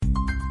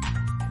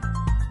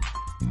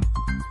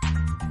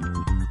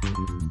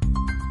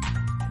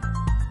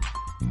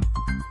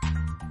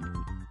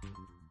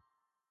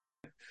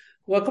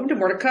Welcome to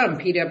More to Come,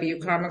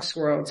 PW Comics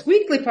World's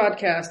weekly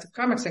podcast of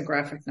comics and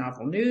graphic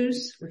novel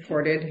news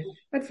recorded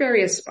at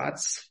various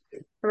spots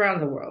around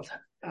the world.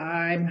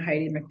 I'm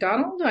Heidi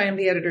McDonald. I am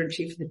the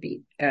editor-in-chief of The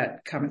Beat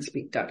at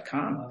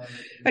comicsbeat.com.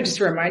 Just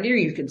a reminder,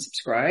 you can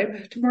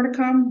subscribe to More to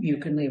Come. You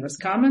can leave us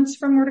comments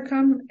for More to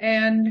Come.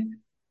 And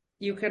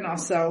you can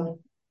also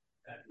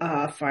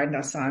find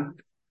us on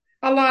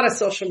a lot of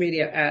social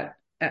media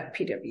at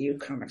PW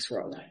Comics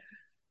World.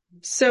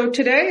 So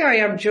today I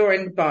am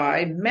joined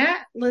by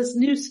Matt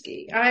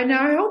Lesniewski. I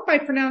hope I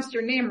pronounced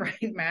your name right,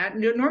 Matt.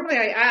 Normally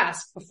I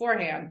ask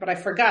beforehand, but I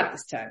forgot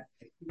this time.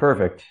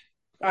 Perfect.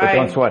 But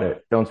don't sweat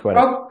it. Don't sweat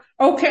it.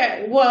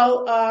 Okay.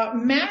 Well,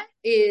 Matt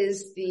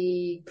is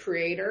the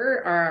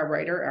creator,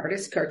 writer,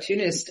 artist,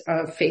 cartoonist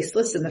of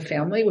Faceless in the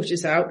Family, which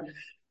is out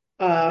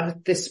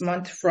this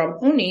month from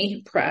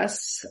Oni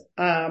Press.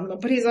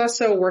 But he's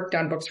also worked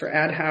on books for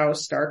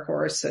AdHouse, Dark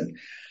Horse, and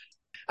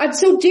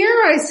so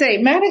dare I say,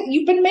 Matt,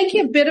 you've been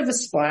making a bit of a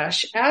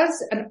splash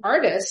as an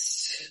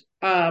artist,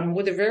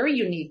 with a very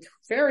unique,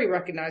 very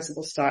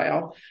recognizable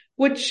style,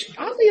 which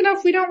oddly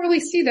enough, we don't really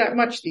see that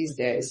much these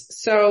days.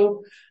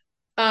 So,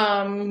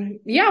 welcome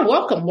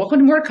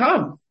to More to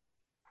Come.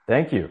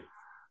 Thank you.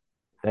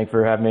 Thanks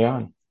for having me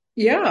on.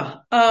 Yeah.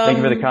 Thank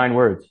you for the kind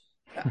words.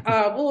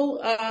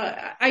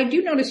 I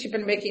do notice you've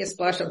been making a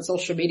splash on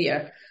social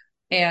media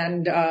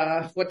and,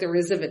 what there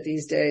is of it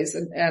these days.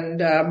 Is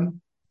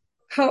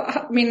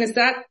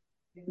that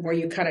where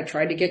you kind of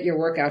tried to get your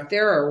work out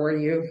there, or were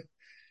you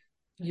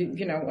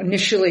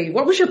initially,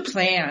 what was your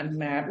plan,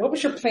 Matt? What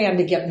was your plan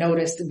to get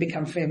noticed and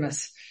become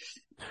famous?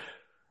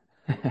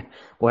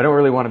 Well, I don't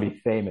really want to be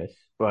famous,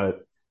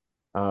 but,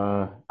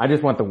 I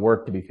just want the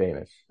work to be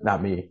famous,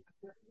 not me.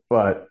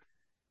 But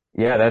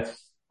yeah,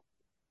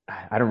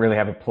 I don't really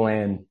have a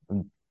plan.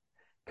 I'm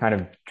kind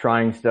of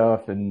trying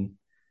stuff and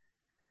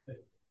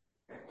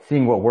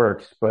seeing what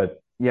works. But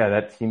yeah,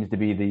 that seems to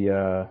be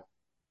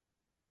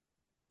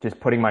just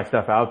putting my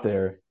stuff out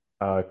there.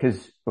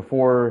 'Cause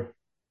before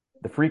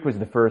The Freak was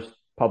the first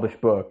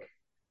published book,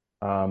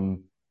 I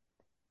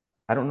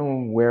don't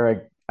know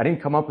where I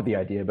didn't come up with the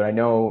idea, but I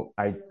know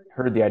I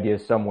heard the idea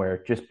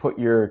somewhere. Just put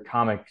your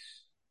comics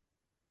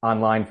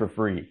online for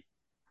free,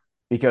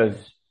 because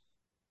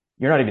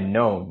you're not even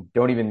known.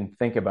 Don't even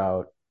think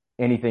about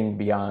anything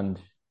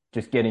beyond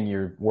just getting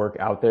your work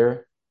out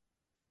there.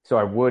 So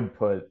I would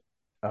put,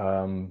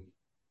 might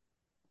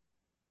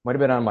have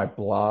been on my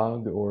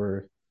blog,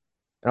 or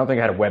I don't think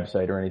I had a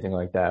website or anything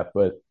like that,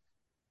 but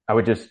I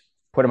would just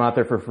put them out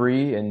there for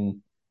free.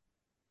 And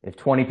if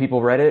 20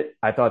 people read it,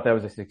 I thought that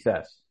was a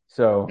success.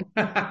 So,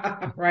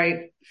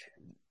 right.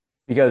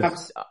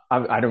 Because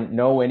I don't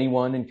know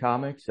anyone in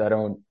comics.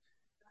 I'm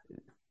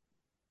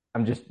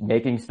just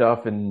making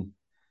stuff. And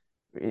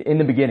in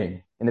the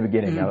beginning,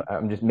 mm-hmm.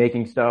 I'm just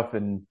making stuff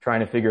and trying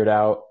to figure it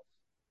out.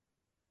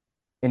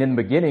 And in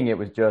the beginning, it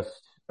was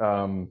just,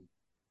 I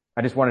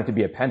just wanted to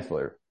be a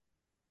penciler.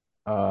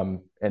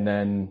 And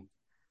then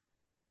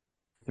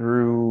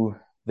through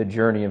the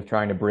journey of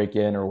trying to break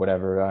in or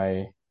whatever,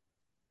 I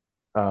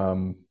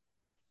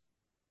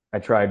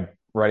tried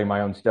writing my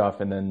own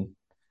stuff, and then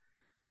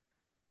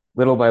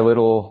little by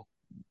little,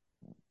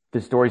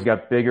 the stories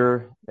got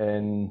bigger.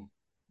 And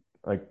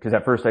cause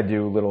at first I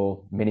do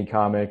little mini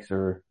comics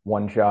or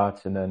one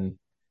shots, and then,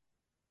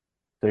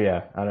 so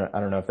yeah, I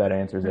don't know if that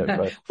answers it,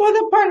 but. Well,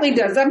 that partly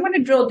does. I'm going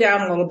to drill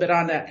down a little bit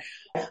on that.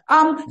 It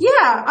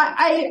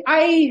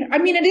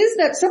is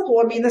that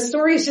simple. I mean, the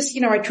story is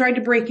just, I tried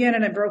to break in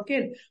and I broke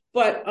in,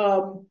 but,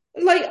 all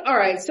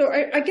right. So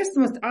I guess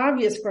the most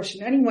obvious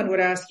question anyone would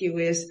ask you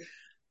is,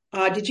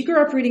 did you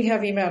grow up reading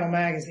heavy metal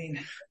magazine?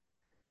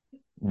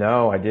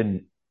 No, I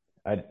didn't.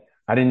 I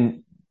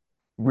didn't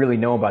really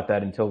know about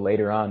that until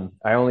later on.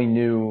 I only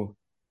knew,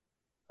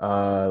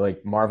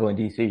 Marvel and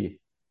DC.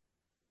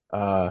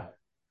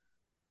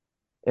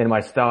 And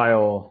my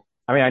style,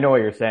 I know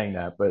what you're saying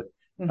that, but,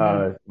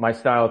 mm-hmm. My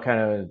style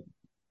kind of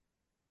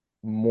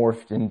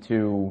morphed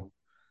into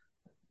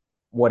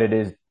what it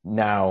is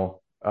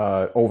now,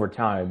 over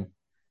time.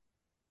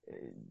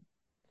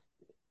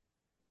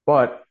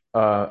 But,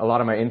 a lot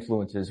of my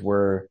influences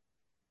were,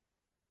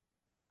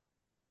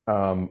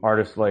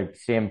 artists like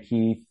Sam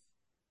Keith,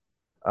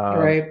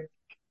 right.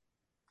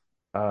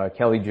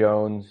 Kelly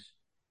Jones,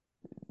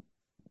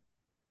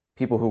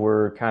 people who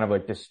were kind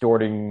of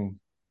distorting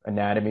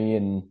anatomy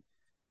and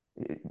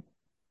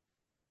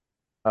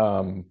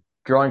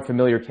drawing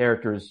familiar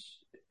characters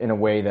in a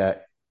way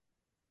that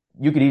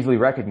you could easily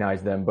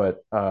recognize them,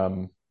 but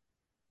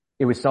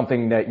it was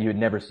something that you had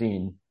never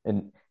seen,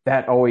 and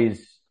that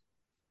always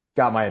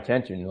got my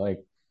attention.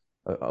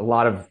 A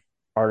lot of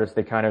artists,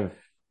 they kind of,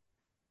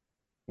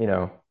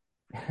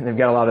 they've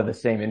got a lot of the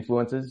same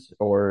influences,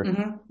 or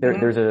mm-hmm.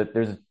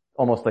 There's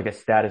almost like a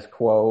status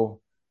quo.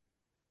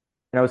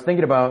 And I was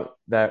thinking about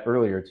that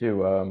earlier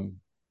too,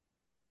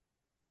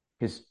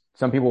 because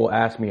some people will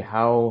ask me,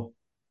 how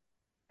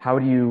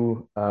do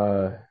you,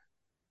 you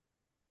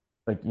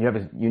have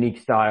a unique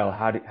style.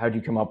 How do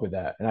you come up with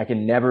that? And I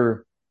can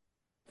never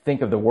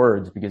think of the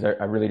words because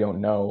I really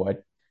don't know.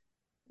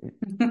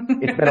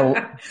 it's been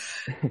a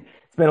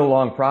it's been a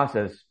long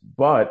process,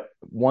 but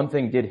one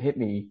thing did hit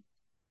me.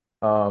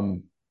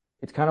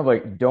 It's kind of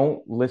like,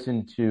 don't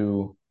listen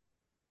to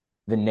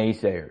the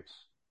naysayers,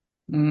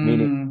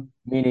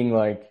 meaning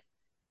like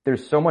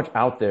there's so much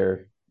out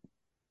there.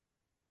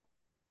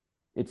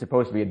 It's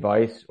supposed to be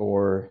advice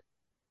or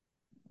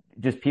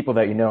just people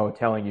that you know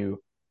telling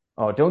you,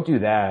 oh, don't do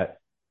that.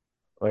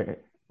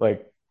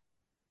 Like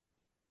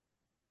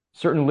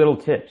certain little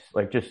tips,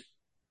 like just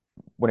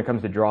when it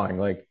comes to drawing,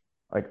 like,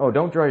 oh,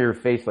 don't draw your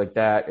face like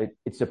that.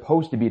 It's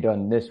supposed to be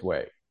done this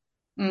way.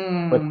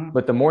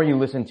 But the more you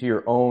listen to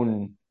your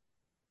own,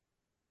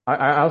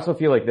 I also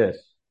feel like this,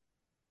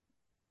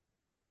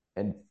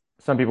 and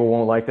some people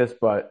won't like this,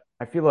 but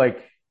I feel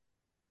like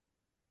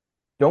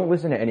don't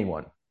listen to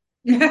anyone.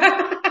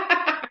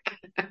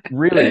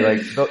 Really,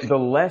 like the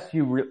less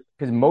you,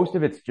 because most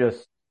of it's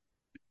just,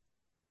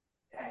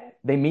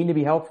 they mean to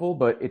be helpful,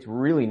 but it's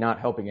really not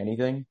helping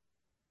anything.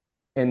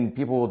 And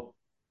people,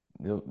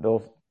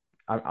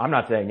 I'm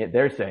not saying it,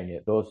 they're saying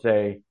it. They'll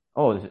say,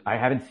 oh, I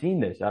haven't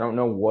seen this. I don't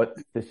know what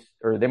this,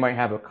 or they might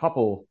have a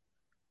couple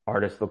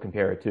artists they'll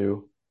compare it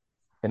to,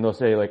 and they'll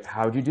say like,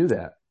 how'd you do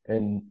that?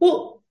 And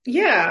well,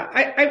 yeah,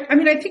 I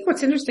mean, I think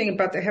what's interesting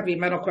about the heavy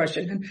metal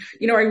question, and,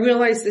 I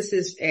realize this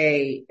is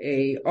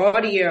a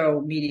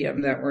audio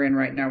medium that we're in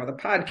right now with a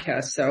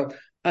podcast. So,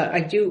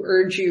 I do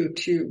urge you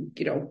to,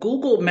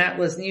 Google Matt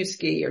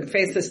Lesniewski or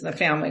Faceless in the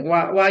Family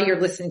while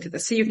you're listening to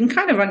this, so you can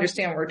kind of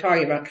understand what we're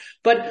talking about.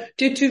 But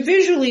to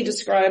visually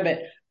describe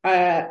it,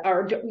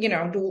 or,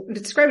 to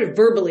describe it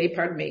verbally,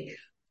 pardon me.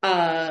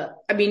 I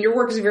mean, your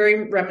work is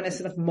very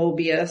reminiscent of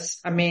Mobius.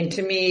 I mean,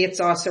 to me, it's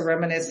also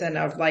reminiscent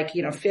of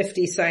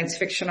 50 science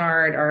fiction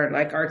art or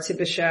like Artsy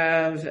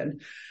Bashev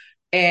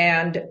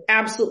and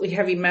absolutely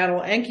heavy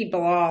metal, Enki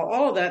Bilal,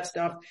 all of that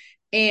stuff.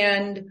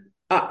 And,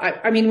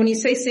 I mean, when you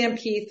say Sam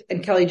Keith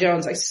and Kelly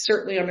Jones, I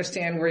certainly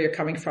understand where you're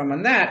coming from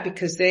on that,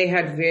 because they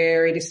had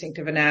very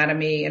distinctive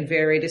anatomy and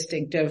very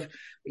distinctive,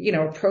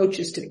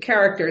 approaches to the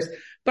characters.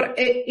 But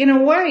in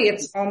a way,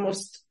 it's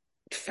almost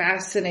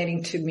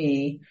fascinating to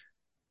me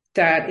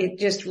that it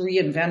just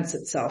reinvents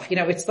itself.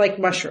 It's like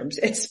mushrooms.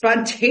 It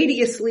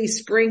spontaneously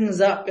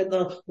springs up in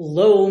the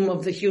loam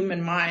of the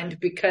human mind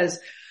because,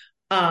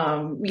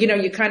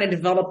 you kind of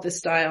develop this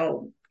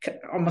style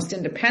almost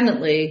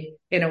independently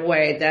in a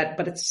way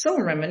but it's so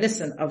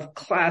reminiscent of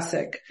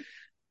classic,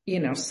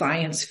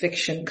 science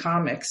fiction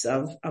comics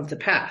of the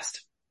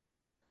past.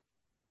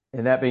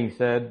 And that being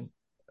said,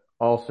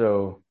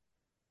 also,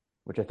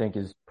 which I think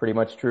is pretty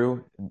much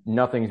true,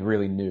 nothing's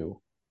really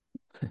new.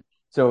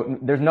 So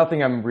there's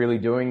nothing I'm really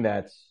doing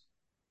that's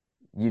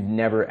you've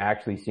never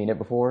actually seen it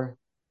before.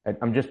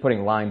 I'm just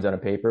putting lines on a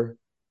paper.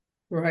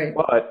 Right.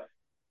 But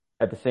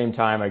at the same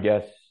time, I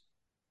guess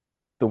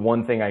the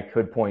one thing I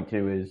could point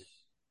to is,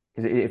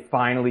 because it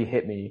finally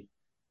hit me,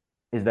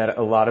 is that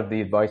a lot of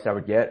the advice I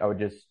would get, I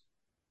would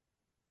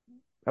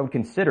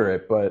consider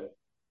it, but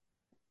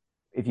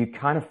if you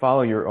kind of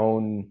follow your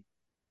own,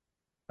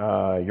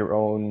 not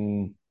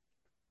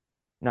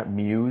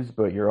muse,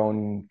 but your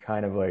own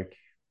kind of like,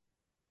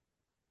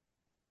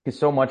 because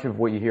so much of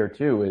what you hear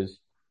too is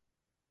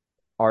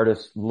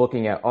artists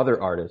looking at other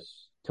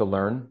artists to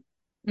learn,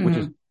 which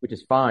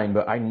is fine,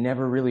 but I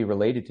never really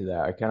related to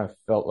that. I kind of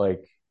felt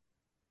like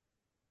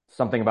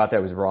something about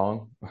that was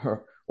wrong,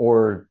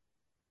 or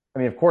I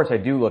mean, of course I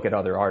do look at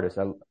other artists.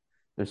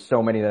 There's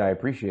so many that I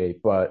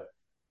appreciate, but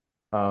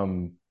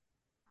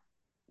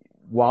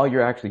while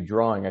you're actually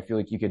drawing, I feel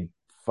like you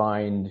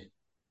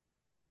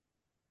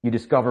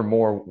discover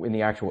more in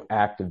the actual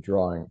act of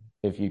drawing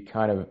if you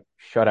kind of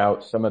shut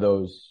out some of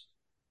those,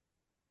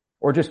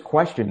 or just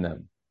question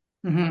them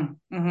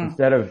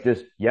instead of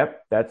just,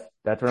 yep, that's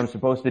what I'm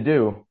supposed to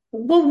do.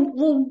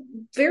 Well,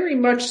 very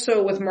much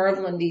so with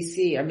Marvel and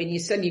DC. I mean, you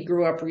said you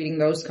grew up reading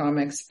those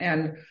comics,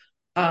 and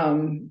I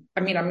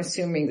mean, I'm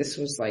assuming this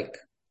was the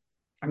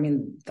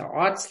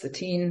aughts, the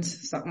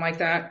teens, something like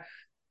that.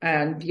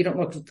 And you don't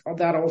look all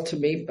that old to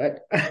me, but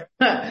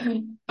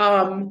I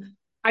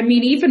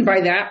mean, even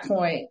by that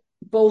point,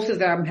 both of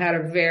them had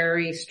a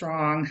very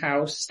strong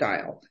house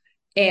style.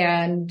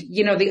 And,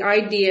 the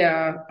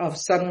idea of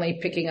suddenly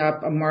picking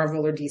up a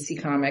Marvel or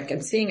DC comic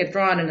and seeing it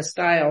drawn in a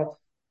style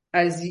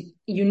as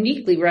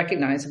uniquely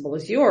recognizable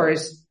as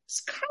yours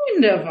is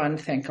kind of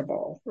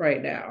unthinkable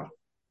right now.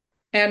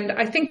 And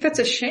I think that's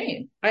a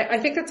shame. I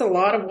think that's a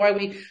lot of why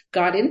we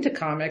got into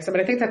comics. I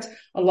mean, I think that's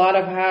a lot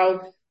of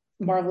how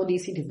Marvel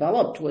DC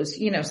developed was,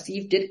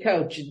 Steve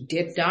Ditko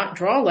did not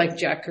draw like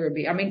Jack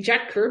Kirby. I mean,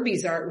 Jack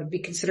Kirby's art would be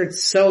considered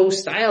so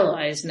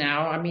stylized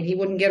now. I mean, he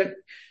wouldn't get it,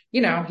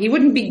 he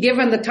wouldn't be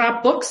given the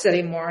top books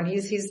anymore, and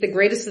he's the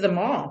greatest of them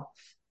all.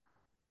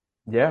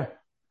 Yeah.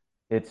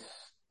 It's,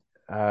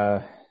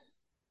 I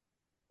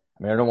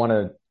mean, I don't want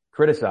to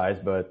criticize,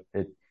 but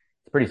it's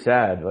pretty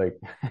sad. Like,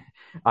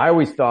 I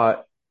always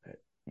thought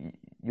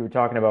you were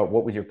talking about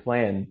what was your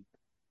plan.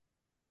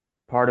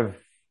 Part of,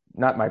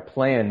 not my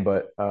plan,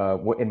 but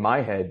what in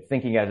my head,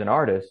 thinking as an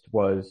artist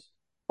was,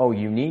 oh,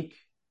 unique,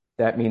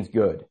 that means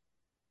good.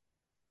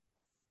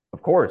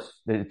 Of course,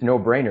 it's no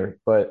brainer,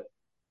 but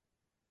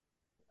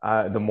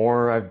the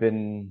more I've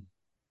been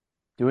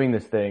doing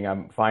this thing,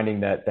 I'm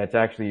finding that that's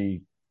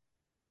actually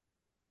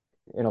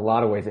in a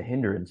lot of ways a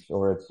hindrance,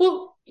 or it's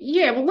Well,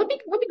 yeah, well, let me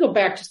go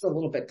back just a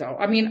little bit though.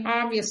 I mean,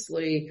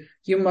 obviously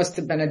you must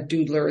have been a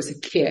doodler as a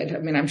kid. I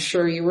mean, I'm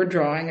sure you were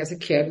drawing as a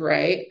kid,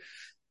 right?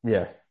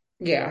 yeah,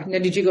 Yeah. Now,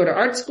 did you go to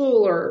art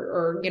school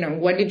or,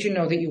 when did you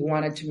know that you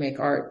wanted to make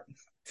art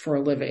for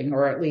a living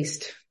or at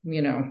least,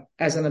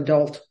 as an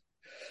adult?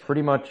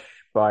 pretty much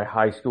by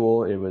high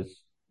school, it was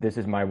this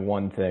is my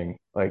one thing.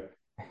 Like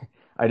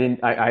I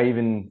didn't,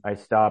 I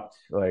stopped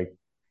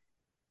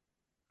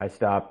I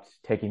stopped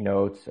taking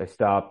notes.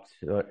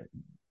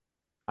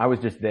 I was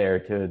just there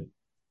to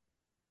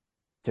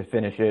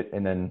finish it,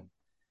 and then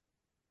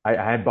I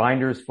had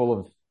binders full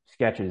of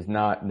sketches,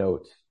 not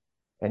notes,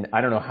 and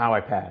I don't know how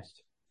I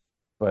passed,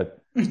 but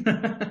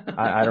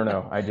I don't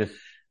know. I just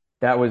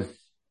that was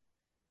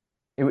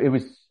it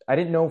was I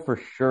didn't know for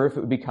sure if it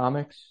would be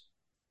comics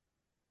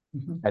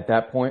Mhm. at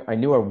that point. I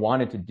knew I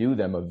wanted to do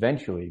them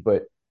eventually,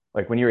 but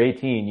like when you're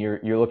 18,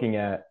 you're looking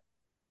at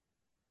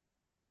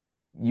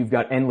you've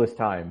got endless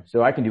time,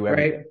 so I can do Right.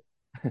 everything.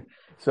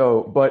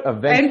 So, but And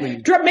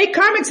eventually, make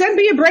comics and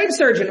be a brain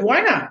surgeon.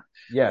 Why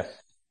yes,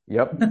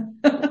 yep,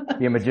 not?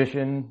 be a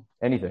magician,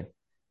 anything.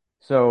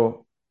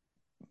 So,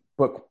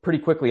 but pretty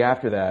quickly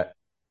after that,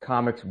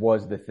 comics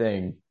was the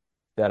thing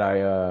that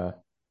I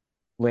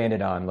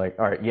landed on. Like,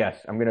 all right, yes,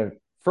 I'm gonna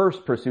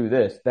first pursue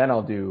this, then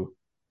I'll do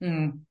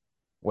Mm.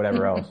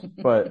 whatever else.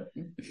 But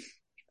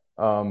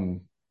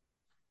um,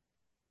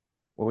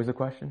 what was the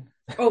question?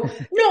 Oh,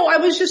 no, I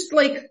was just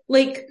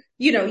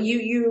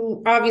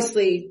you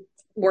obviously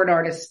were an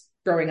artist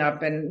growing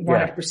up and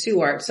wanted to Yeah.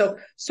 pursue art. So,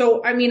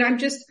 I mean, I'm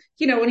just,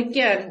 and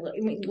again, I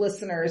mean,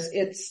 listeners,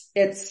 I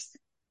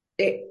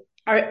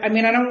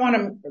mean, I don't want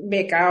to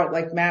make out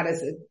like Matt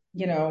is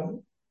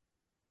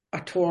a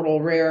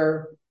total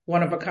rare,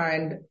 one of a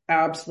kind,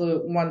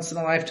 absolute once in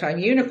a lifetime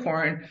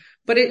unicorn,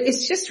 but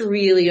it's just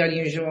really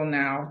unusual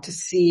now to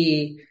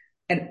see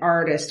an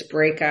artist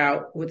break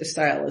out with a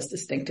style as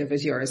distinctive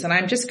as yours. And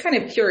I'm just kind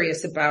of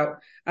curious about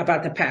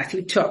the path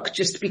you took,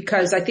 just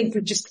because I think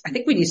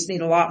we just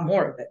need a lot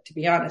more of it, to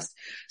be honest.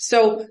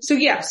 So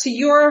yeah, so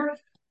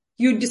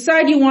you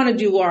decide you want to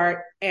do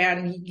art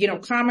and,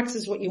 comics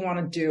is what you want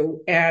to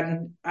do.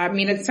 And I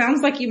mean, it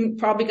sounds like you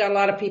probably got a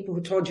lot of people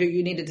who told you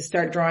you needed to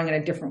start drawing in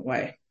a different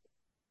way.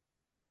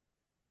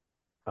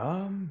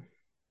 Um,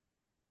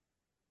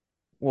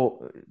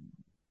 well,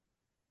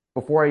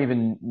 before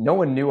no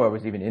one knew I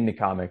was even into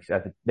comics.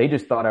 They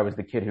just thought I was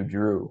the kid who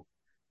drew.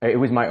 It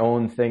was my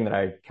own thing that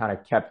I kind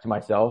of kept to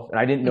myself, and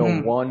I didn't know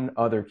Mm-hmm. one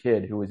other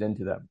kid who was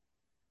into them.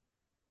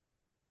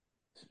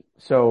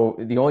 So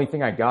the only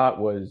thing I got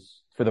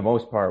was, for the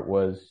most part,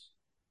 was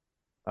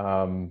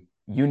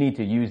you need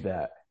to use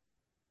that.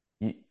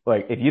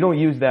 Like if you don't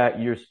use that,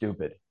 you're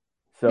stupid.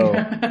 So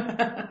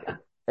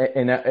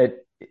and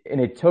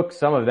it took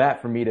some of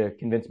that for me to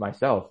convince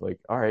myself. Like,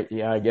 all right,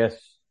 yeah, I guess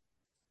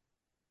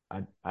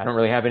I don't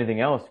really have anything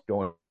else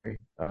going.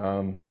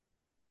 Um,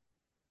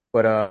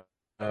 but uh,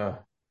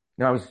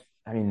 no,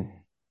 I mean,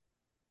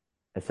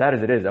 as sad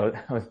as it is, I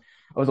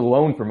was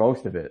alone for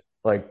most of it.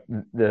 Like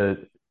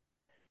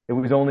it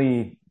was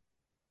only,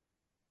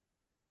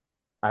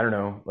 I don't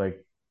know,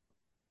 like,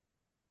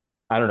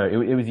 I don't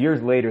know. It was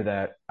years later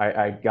that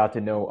I got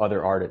to know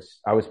other artists.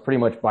 I was pretty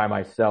much by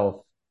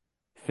myself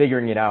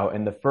figuring it out.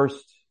 And the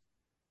first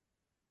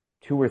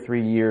 2 or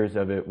 3 years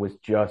of it was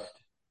just,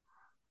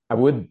 I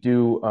would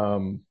do,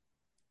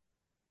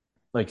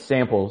 like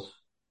samples.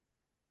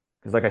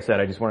 Cause like I said,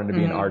 I just wanted to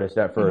be an Mm-hmm. artist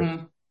at first,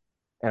 Mm-hmm.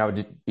 and I would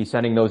just be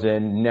sending those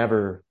in.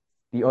 Never,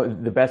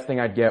 the best thing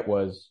I'd get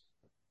was,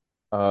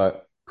 uh,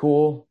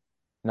 cool,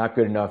 not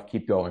good enough,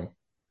 keep going.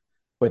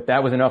 But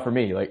that was enough for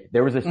me. Like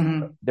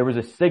Mm-hmm. there was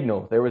a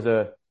signal, there was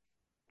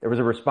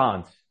a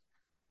response.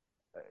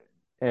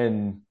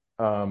 And,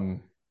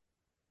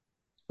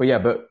 but yeah,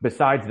 but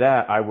besides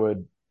that, I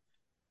would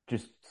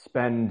just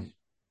spend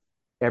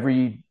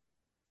every,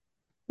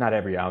 not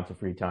every ounce of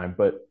free time,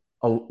 but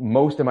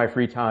most of my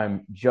free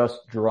time just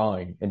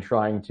drawing and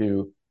trying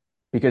to,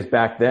 because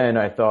back then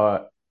I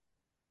thought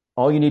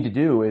all you need to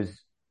do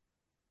is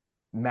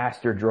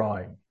master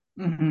drawing.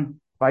 Mm-hmm.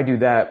 If I do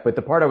that, but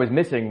the part I was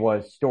missing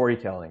was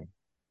storytelling.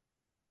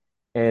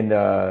 And,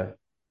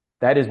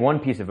 that is one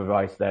piece of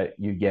advice that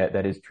you get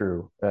that is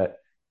true.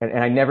 And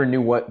I never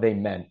knew what they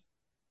meant,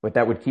 but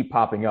that would keep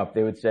popping up.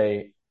 They would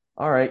say,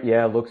 all right,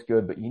 yeah, it looks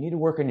good, but you need to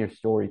work on your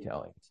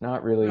storytelling. It's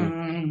not really.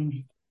 Mm-hmm.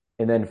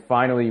 And then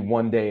finally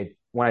one day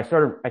I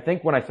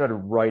think when I started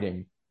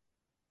writing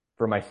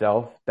for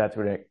myself, that's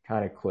when it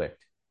kind of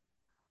clicked.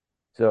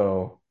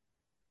 So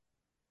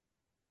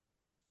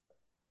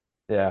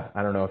yeah,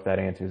 I don't know if that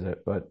answers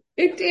it, but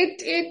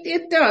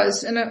It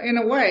does in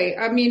a way.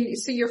 I mean,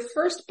 so your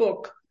first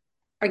book,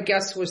 I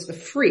guess, was The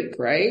Freak,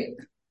 right?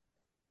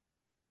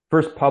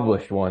 first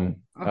published one.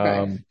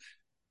 Okay.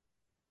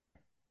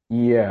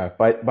 Yeah,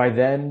 by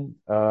then,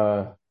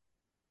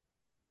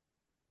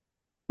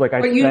 like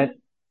I But spent,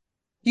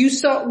 you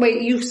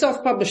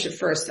self-published it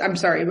first. I'm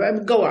sorry,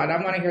 but go on.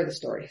 I want to hear the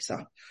story. So.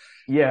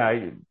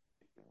 Yeah,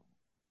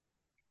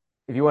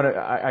 if you want to,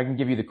 I can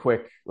give you the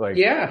quick,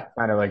 Yeah.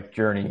 kind of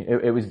journey.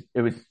 It was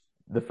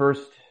the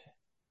first,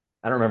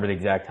 I don't remember the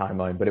exact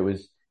timeline, but it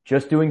was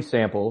just doing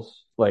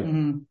samples.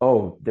 Mm-hmm.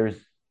 Oh, there's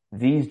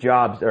these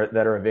jobs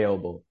that are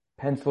available.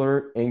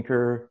 Penciler,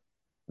 inker,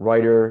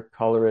 writer,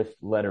 colorist,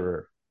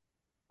 letterer.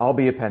 I'll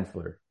be a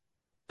penciler.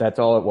 That's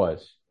all it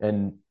was.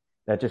 And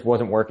that just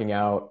wasn't working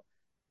out.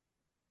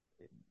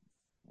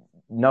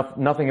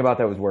 Nothing about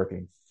that was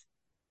working.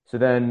 So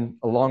then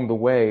along the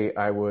way,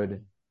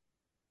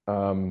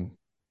 um,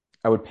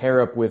 I would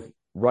pair up with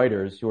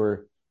writers who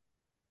are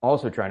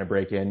also trying to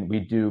break in.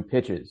 We'd do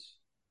pitches.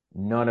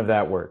 None of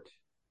that worked.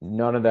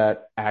 None of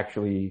that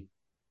actually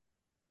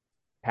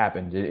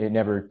happened. It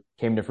never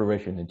came to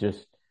fruition.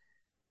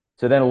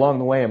 So then along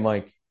the way, I'm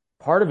like,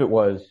 part of it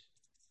was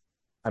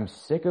I'm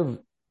sick of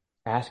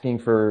asking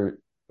for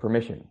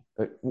permission.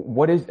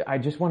 I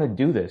just want to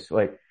do this.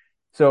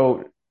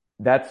 So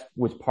that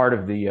was part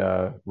of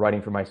the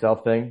writing for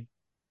myself thing.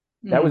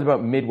 That was Mm-hmm.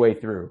 about midway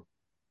through.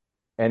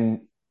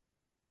 And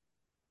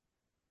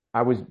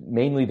I was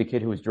mainly the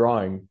kid who was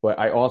drawing, but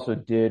I also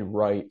did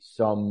write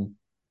some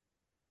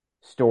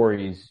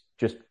stories,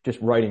 just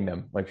writing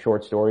them, like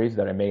short stories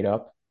that I made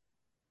up.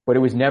 But it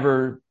was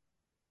never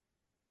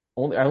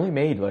I only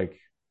made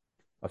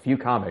a few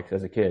comics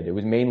as a kid. It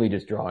was mainly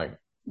just drawing.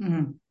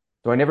 Mm-hmm.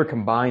 So I never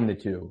combined the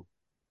two.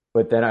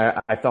 But then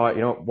I thought,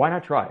 why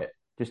not try it?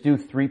 Just do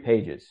 3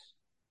 pages.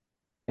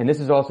 And this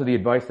is also the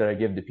advice that I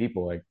give to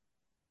people.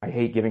 I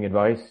hate giving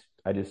advice.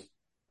 I just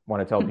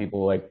want to tell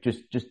people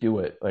just do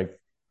it.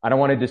 I don't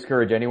want to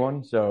discourage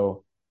anyone,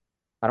 so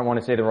I don't want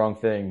to say the wrong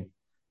thing.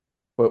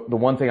 But the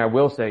one thing I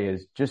will say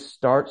is just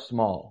start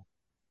small.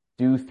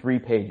 Do 3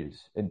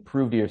 pages and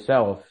prove to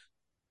yourself,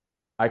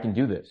 I can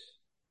do this.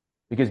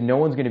 Because no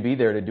one's going to be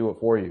there to do it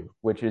for you,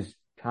 which is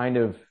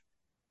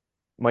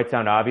might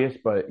sound obvious,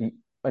 but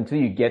until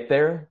you get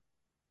there,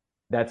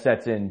 that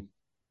sets in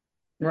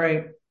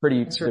Right.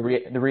 pretty, That's the,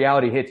 right. the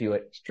reality hits you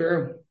It's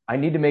true. I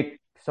need to make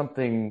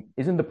something,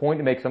 isn't the point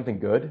to make something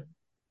good?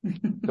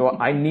 So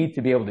I need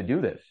to be able to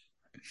do this.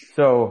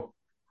 So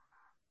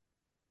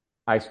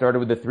I started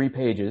with the 3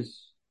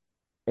 pages.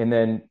 And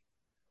then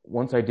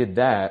once I did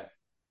that,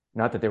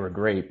 not that they were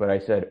great, but I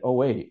said, oh,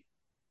 wait,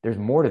 there's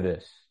more to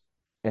this.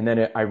 And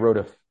then I wrote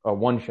a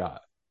one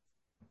shot.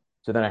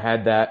 So then I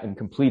had that and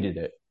completed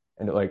it.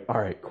 And all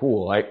right,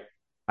 cool.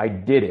 I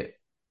did it.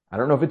 I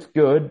don't know if it's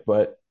good,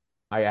 but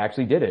I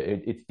actually did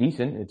it. It's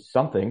decent. It's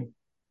something.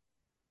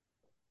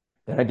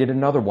 Then I did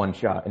another one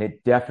shot and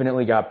it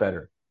definitely got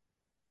better.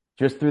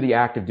 Just through the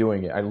act of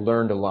doing it, I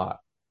learned a lot.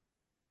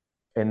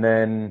 And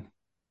then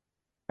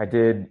I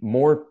did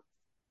more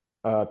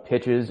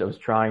pitches. I was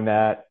trying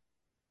that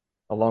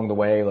along the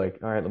way. All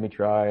right, let me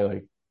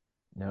try.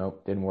 No,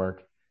 didn't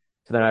work.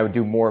 So then I would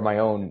do more of my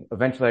own.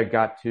 Eventually I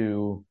got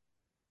to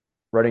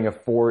writing a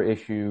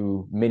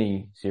 4-issue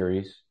mini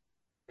series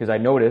because I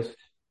noticed,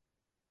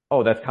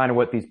 oh, that's kind of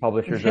what these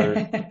publishers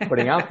are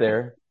putting out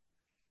there.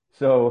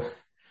 So,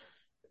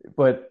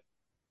 but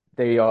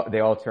they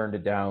all turned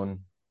it down.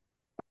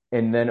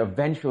 And then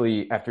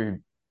eventually,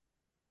 after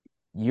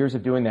years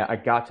of doing that, I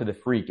got to the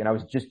Freak and I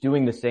was just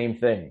doing the same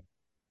thing.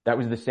 That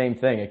was the same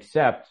thing,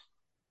 except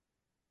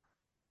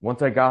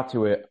once I got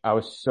to it, I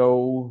was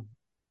so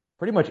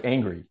pretty much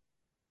angry.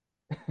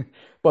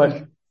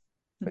 But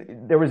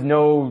there was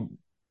no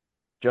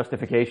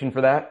justification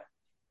for that.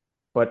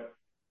 But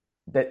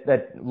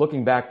that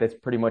looking back, that's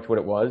pretty much what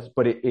it was.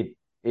 But it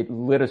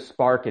lit a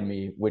spark in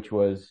me, which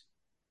was,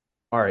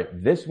 all right,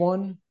 this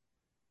one,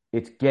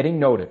 it's getting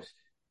noticed.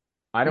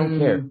 I don't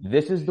care.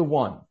 This is the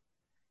one.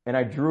 And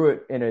I drew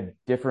it in a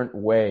different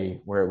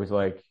way where it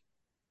was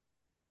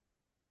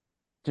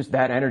just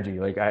that energy.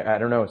 I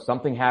don't know,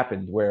 something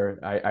happened where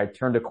I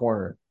turned a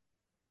corner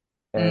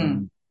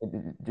and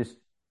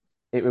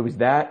it was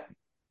that,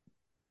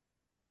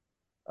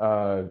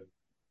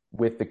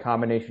 with the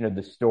combination of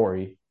the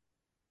story,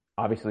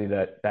 obviously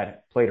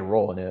that played a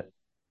role in it,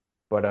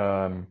 but,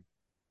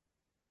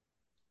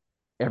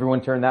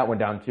 everyone turned that one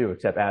down too,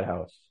 except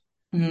AdHouse.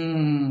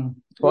 Well,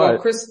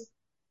 But Chris,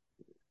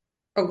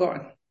 oh, go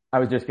on. I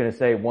was just going to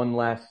say one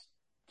last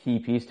key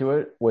piece to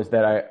it was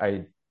that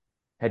I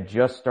had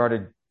just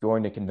started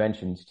going to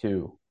conventions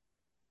too.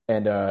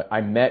 And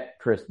I met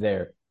Chris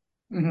there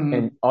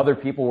and other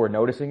people were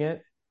noticing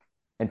it.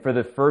 And for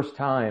the first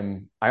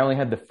time, I only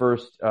had the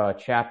first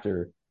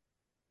chapter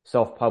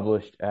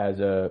self-published as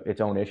its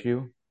own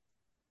issue.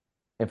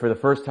 And for the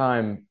first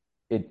time,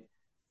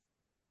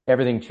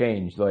 everything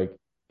changed.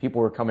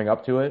 People were coming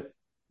up to it,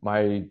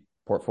 my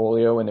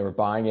portfolio, and they were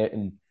buying it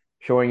and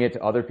showing it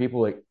to other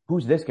people.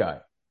 Who's this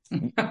guy?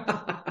 And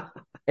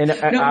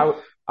No.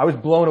 I was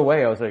blown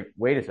away. I was like,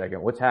 wait a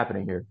second, what's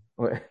happening here?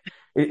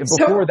 So,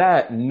 Before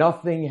that,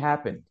 nothing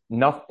happened.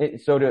 Nothing.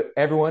 So to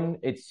everyone,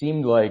 it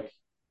seemed like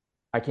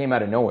I came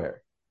out of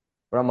nowhere.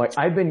 But I'm like,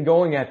 I've been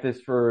going at this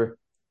for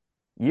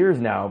years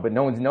now, but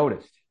no one's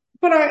noticed.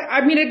 but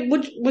I mean,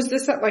 was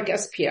this at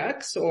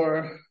SPX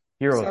or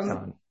Heroes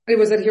Con, it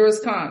was at Heroes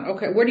Con?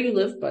 Okay. Where do you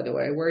live, by the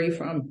way? Where are you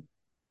from?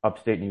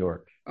 upstate New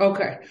York.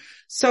 Okay.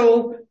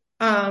 So,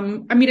 I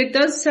mean, it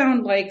does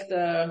sound like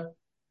the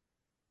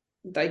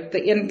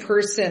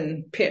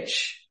in-person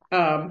pitch.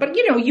 But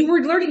you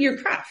were learning your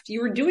craft.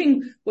 You were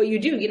doing what you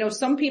do.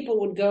 Some people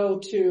would go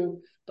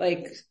to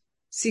like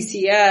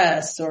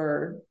CCS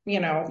or,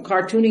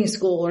 cartooning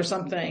school or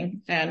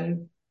something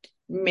and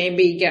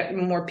maybe get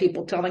more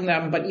people telling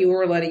them, but you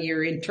were letting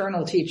your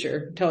internal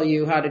teacher tell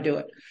you how to do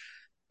it.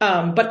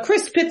 But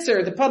Chris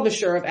Pitzer, the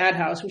publisher of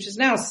AdHouse, which is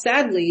now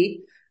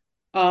sadly,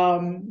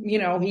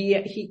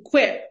 he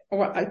quit,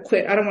 or I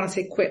quit. I don't want to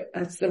say quit.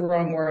 That's the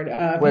wrong word.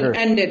 He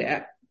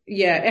ended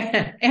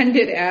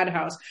ended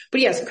AdHouse.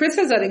 But yes, Chris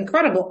has an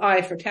incredible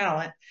eye for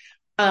talent.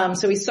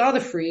 So he saw The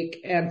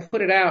Freak and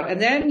put it out.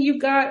 And then you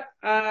got,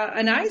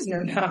 an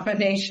Eisner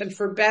nomination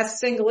for best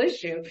single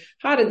issue.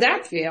 How did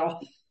that feel?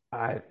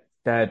 I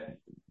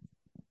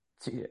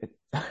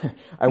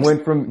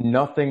went from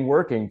nothing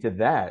working to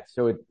that.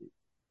 So it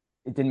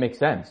didn't make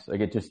sense.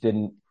 Like it just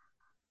didn't,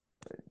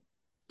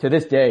 to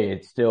this day,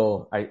 it's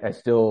still, I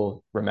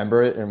still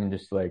remember it. And I'm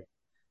just like,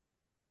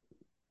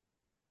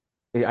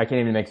 I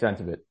can't even make sense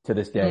of it to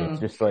this day. It's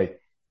just like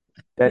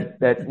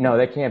no,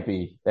 that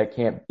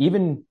can't,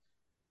 even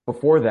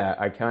before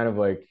that, I kind of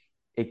like,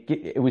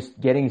 it was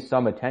getting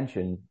some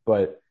attention,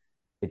 but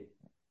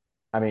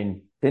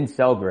didn't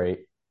sell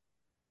great.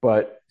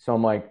 But so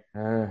I'm like,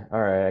 all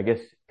right, I guess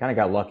kind of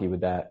got lucky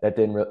with that. That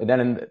didn't really, and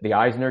then the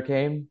Eisner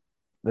came,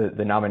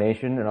 the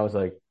nomination, and I was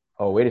like,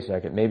 oh, wait a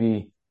second,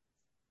 maybe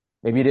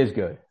it is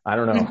good. I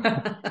don't know.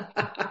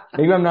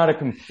 Maybe I'm not a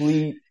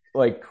complete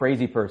like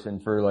crazy person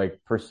for like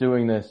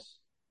pursuing this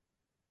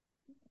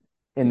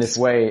in this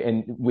way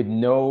and with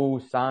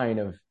no sign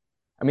of,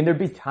 there'd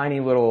be tiny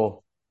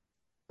little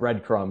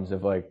breadcrumbs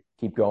of like,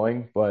 keep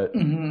going, but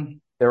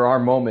there are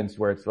moments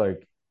where it's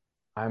like,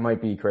 I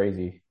might be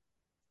crazy.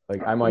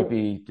 Like I might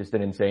be just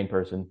an insane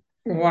person.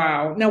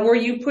 Wow. Now, were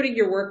you putting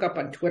your work up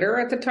on Twitter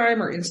at the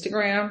time or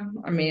Instagram?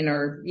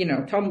 Or,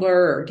 Tumblr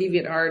or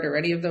DeviantArt or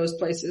any of those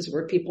places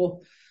where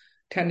people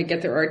tend to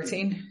get their art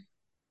seen?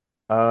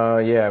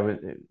 Yeah,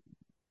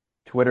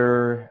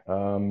 Twitter,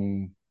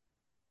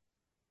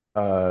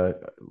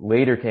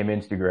 later came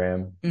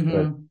Instagram,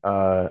 but,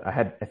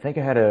 I think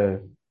I had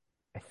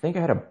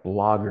a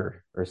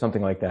blogger or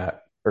something like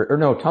that, or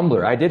no,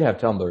 Tumblr. I did have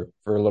Tumblr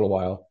for a little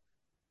while.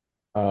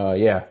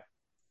 Yeah,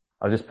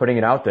 I was just putting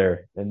it out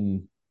there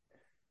and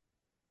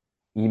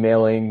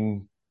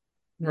emailing,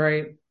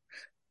 right?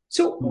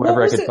 So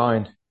whoever I could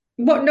find.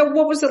 What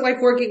was it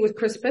like working with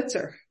Chris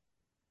Pitzer?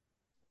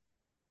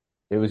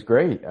 It was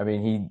great.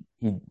 He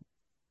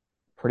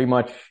pretty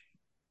much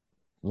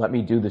let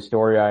me do the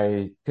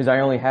story because I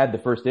only had the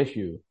first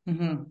issue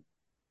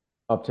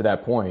up to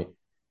that point.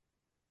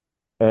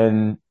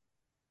 And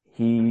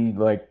he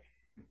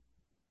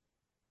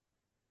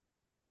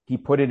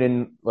put it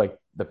in like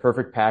the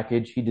perfect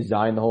package. He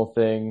designed the whole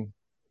thing.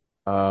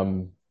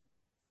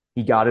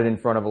 He got it in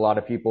front of a lot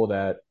of people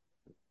that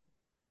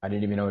I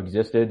didn't even know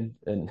existed.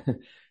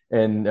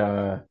 And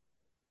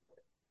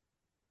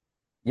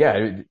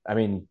yeah,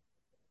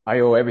 I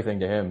owe everything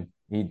to him.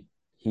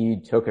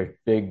 He took a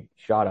big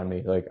shot on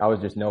me. Like I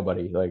was just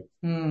nobody.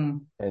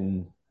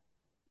 And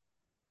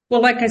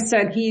well, like I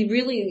said, he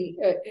really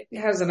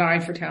has an eye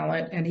for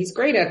talent and he's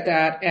great at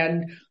that.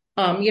 And,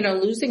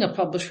 losing a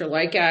publisher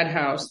like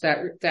AdHouse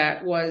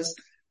that was,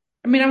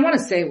 I want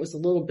to say it was a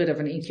little bit of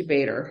an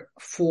incubator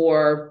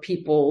for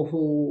people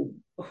who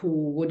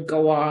would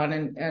go on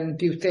and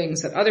do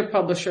things at other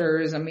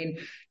publishers.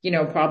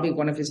 Probably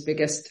one of his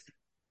biggest,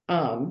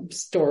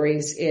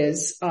 stories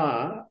is,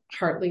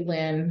 Hartley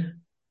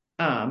Lynn,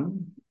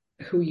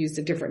 who used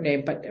a different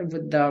name, but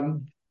with,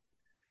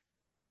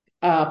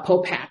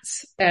 Pope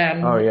hats.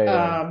 And, oh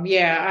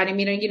yeah.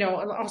 And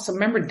also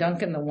remember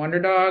Duncan the Wonder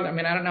Dog?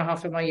 I don't know how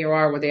familiar you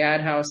are with the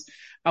AdHouse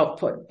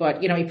output,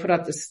 but, he put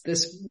out this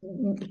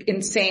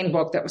insane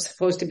book that was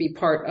supposed to be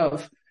part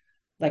of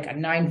like a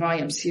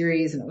 9-volume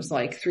series. And it was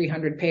like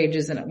 300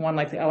 pages and it won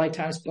like the LA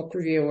Times book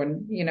review.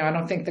 And, I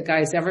don't think the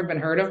guy's ever been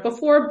heard of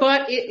before,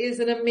 but it is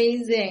an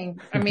amazing,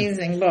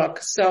 amazing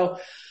book. So,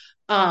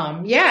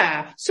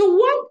 yeah.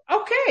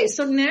 Okay.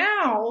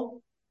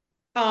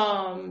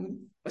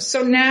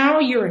 So now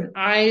you're an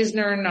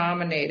Eisner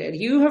nominated.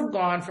 You have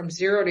gone from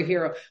zero to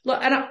hero.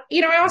 Look, and I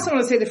also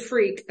want to say The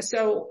Freak.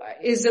 So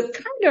is a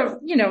kind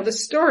of, the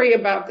story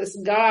about this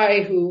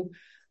guy who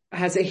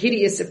has a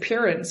hideous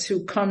appearance,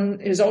 who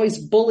is always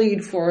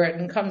bullied for it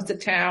and comes to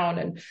town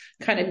and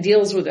kind of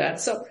deals with that.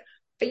 So,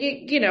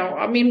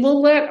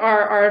 we'll let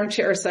our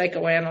armchair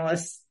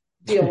psychoanalysts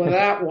deal with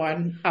that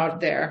one out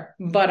there.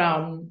 But,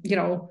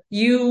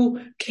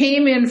 you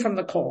came in from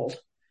the cold.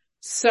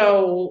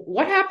 So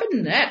what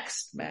happened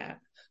next, Matt?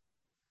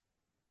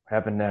 What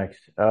happened next?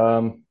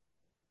 Then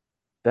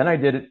I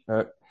did it.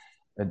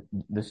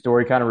 The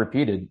story kind of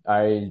repeated.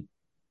 I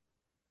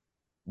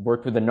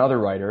worked with another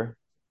writer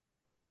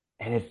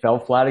and it fell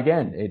flat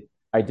again.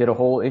 I did a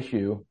whole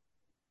issue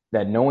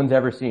that no one's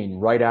ever seen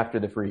right after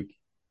The Freak.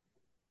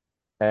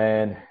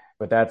 But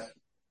that's,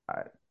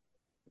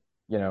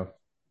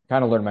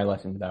 kind of learned my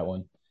lesson with that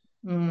one.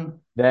 Then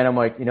I'm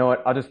like, you know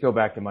what? I'll just go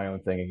back to my own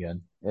thing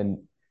again. And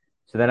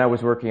so then I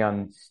was working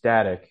on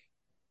Static,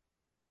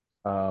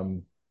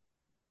 and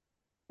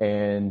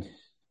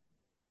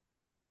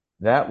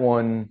that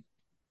one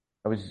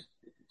I was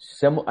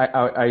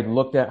I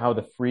looked at how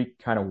the Freak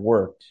kind of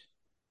worked.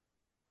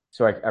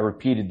 So I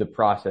repeated the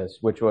process,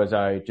 which was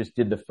I just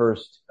did the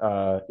first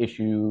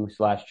issue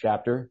 /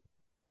 chapter,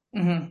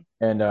 and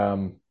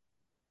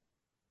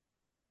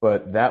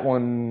but that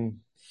one,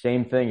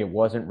 same thing. It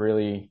wasn't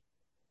really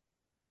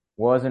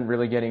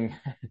getting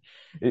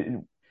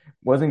it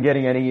wasn't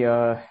getting any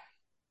uh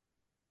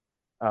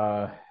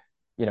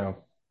you know,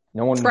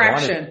 no one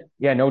Traction.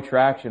 no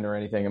traction or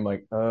anything. I'm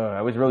like,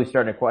 I was really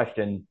starting to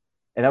question,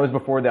 and that was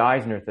before the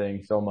Eisner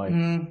thing. So I'm like,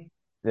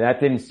 that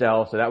didn't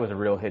sell, so that was a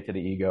real hit to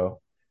the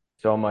ego.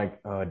 So I'm like,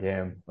 oh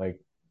damn, like,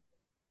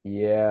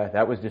 yeah,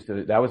 that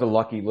was a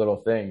lucky little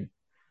thing.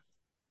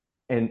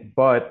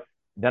 But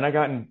then I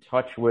got in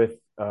touch with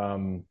I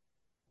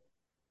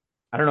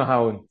don't know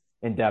how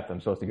in depth I'm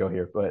supposed to go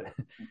here, but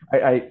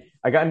I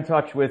got in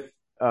touch with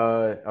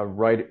a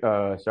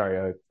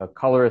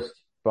colorist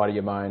buddy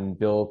of mine,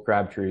 Bill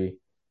Crabtree,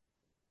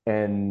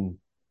 and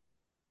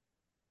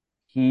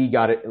he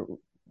got it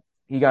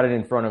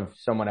in front of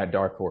someone at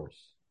Dark Horse,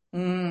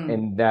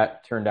 and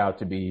that turned out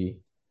to be.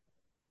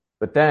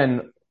 But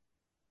then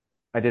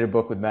I did a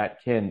book with Matt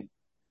Kint,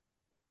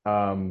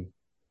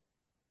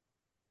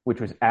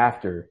 which was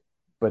after,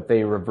 but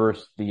they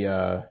reversed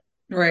the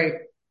Right.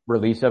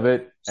 release of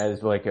it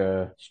as like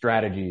a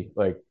strategy,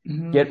 like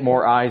get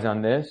more eyes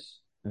on this,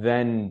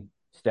 then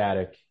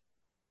Static.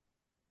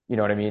 You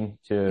know what I mean?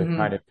 To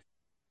kind of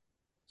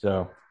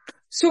So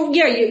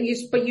yeah,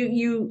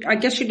 you I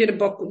guess you did a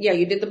book. Yeah,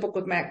 you did the book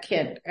with Matt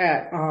Kint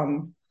at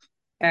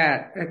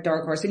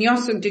Dark Horse, and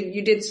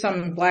you did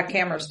some Black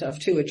Hammer stuff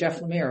too with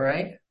Jeff Lemire,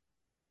 right?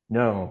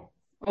 No.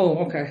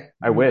 Oh, okay.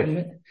 I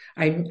wish.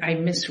 I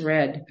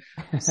misread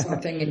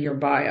something in your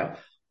bio.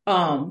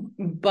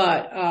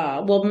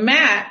 Well,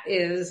 Matt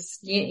is,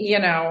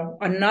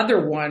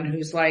 another one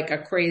who's like a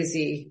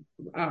crazy,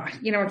 I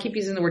keep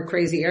using the word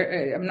crazy.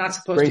 I'm not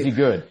supposed to. Crazy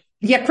good.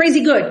 Yeah,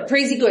 crazy good.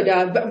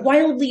 But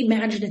wildly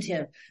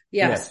imaginative.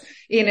 Yes.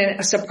 In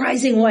a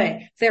surprising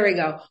way. There we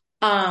go.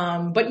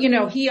 But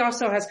he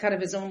also has kind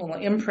of his own little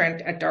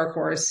imprint at Dark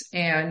Horse.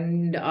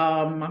 And,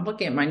 I'm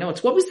looking at my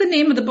notes. What was the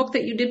name of the book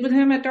that you did with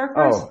him at Dark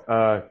Horse?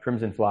 Oh,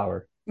 Crimson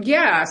Flower.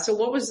 Yeah. So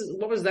what was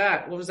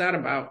that? What was that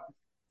about?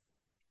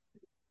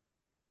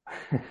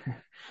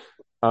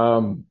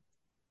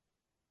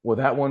 Well,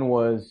 that one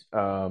was,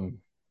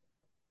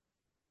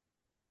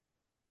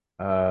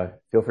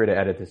 feel free to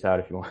edit this out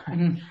if you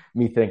want.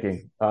 Me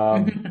thinking.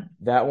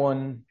 That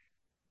one,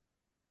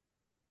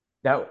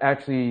 that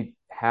actually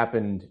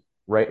happened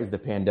right as the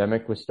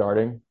pandemic was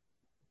starting.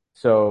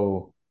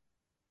 So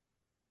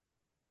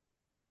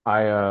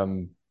I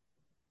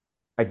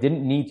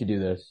didn't need to do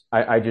this.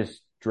 I just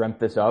dreamt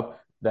this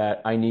up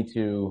that I need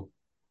to,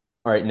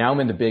 all right, now I'm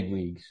in the big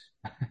leagues.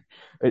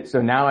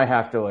 So now I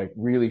have to like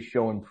really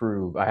show and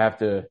prove. I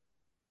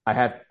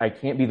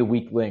can't be the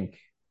weak link.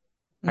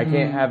 I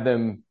can't have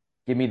them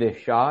give me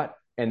this shot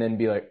and then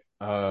be like,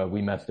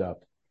 we messed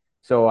up.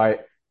 So I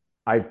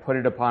put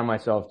it upon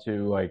myself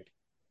to like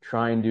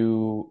try and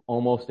do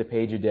almost a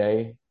page a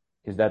day,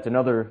 because that's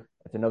another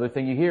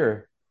thing you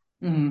hear.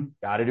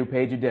 Got to do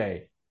page a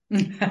day.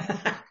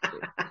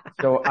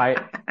 So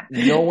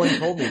no one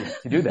told me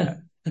to do that.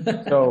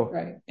 So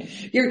right.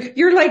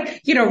 You're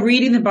like,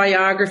 reading the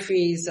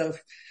biographies of,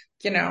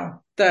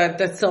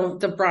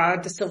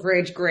 the Silver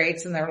Age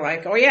greats, and they're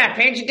like, oh yeah,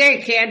 page a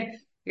day, kid.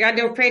 You gotta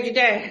do a page a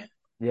day.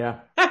 Yeah.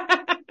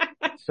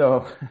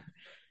 So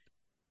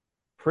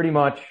pretty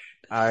much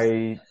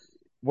it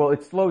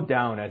slowed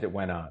down as it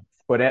went on,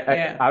 but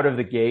out of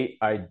the gate,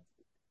 I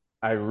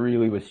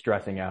really was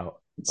stressing out.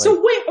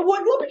 So wait,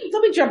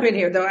 let me jump in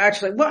here though,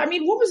 actually. Well, I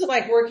mean, what was it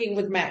like working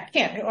with Matt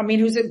Kint? I mean,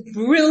 who's a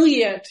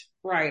brilliant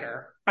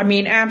writer. I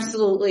mean,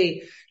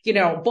 absolutely,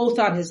 both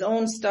on his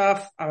own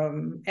stuff,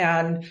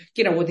 and,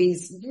 with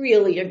these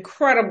really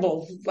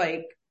incredible,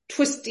 like,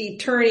 twisty,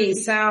 turny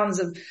sounds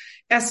of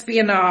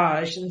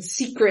espionage and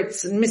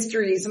secrets and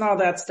mysteries and all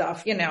that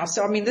stuff,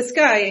 So, I mean, this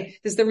guy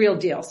is the real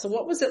deal. So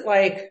what was it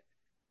like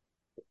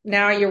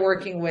now you're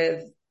working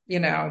with,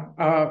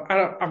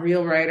 a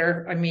real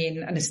writer? I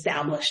mean, an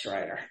established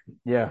writer.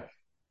 Yeah.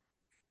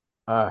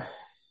 I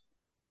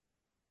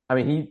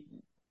mean, he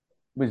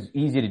was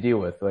easy to deal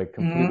with, like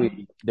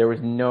completely. There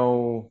was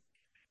no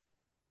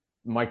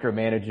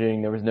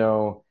micromanaging. There was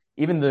no,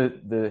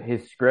 even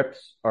his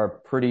scripts are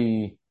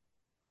pretty,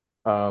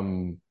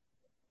 like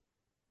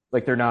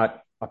they're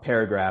not a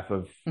paragraph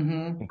of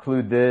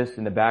include this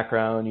in the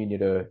background. You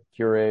need a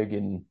Keurig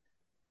and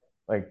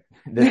like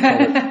this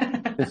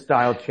color, this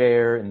style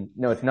chair. And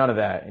no, it's none of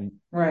that. And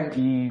right.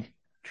 He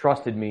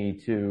trusted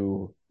me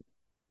to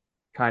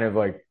kind of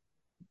like,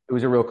 it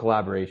was a real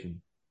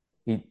collaboration.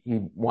 He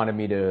wanted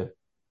me to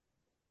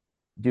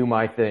do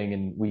my thing,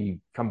 and we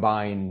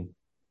combine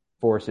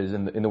forces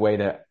in the way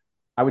that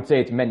I would say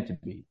it's meant to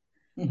be.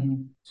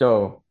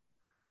 So,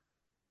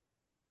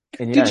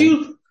 and yeah,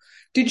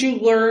 Did you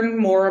learn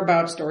more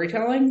about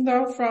storytelling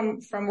though from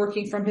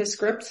working from his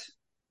scripts?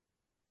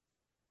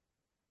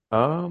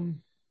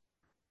 Um,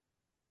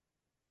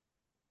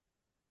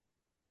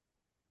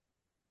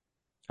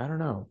 I don't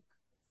know.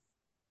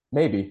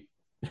 Maybe.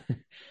 It's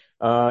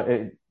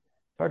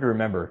hard to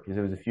remember because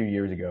it was a few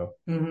years ago.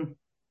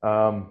 Mm-hmm.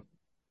 Um,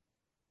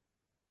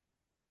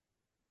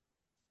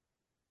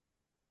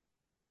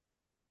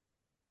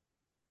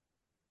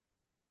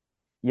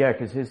 yeah,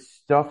 because his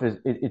stuff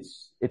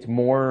it's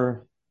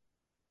more.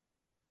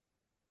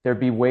 There'd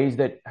be ways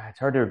that it's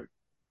hard to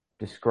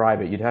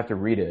describe it. You'd have to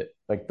read it.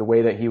 Like the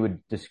way that he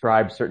would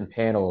describe certain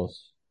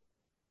panels,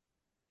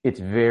 it's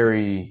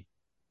very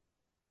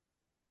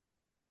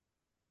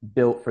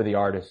built for the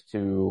artist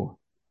to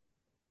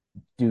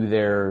do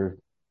their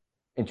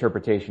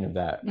interpretation of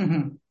that.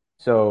 Mm-hmm.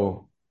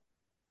 So,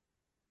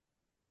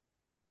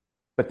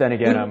 but then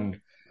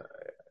again,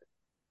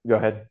 go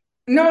ahead.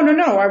 No.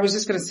 I was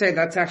just going to say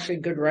that's actually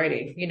good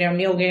writing. You know,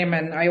 Neil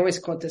Gaiman, I always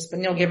quote this, but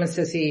Neil Gaiman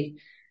says he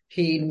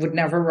would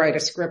never write a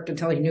script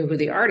until he knew who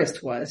the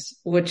artist was,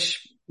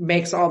 which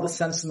makes all the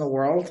sense in the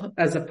world,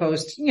 as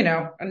opposed to, you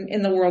know,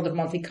 in the world of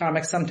monthly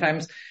comics,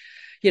 sometimes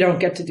you don't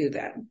get to do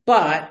that.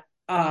 But,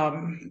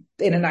 in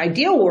an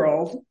ideal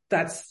world,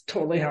 that's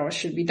totally how it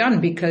should be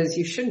done, because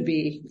you should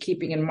be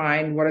keeping in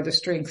mind what are the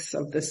strengths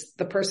of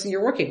the person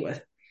you're working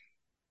with.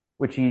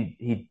 Which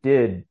he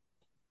did.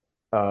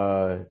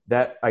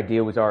 That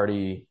idea was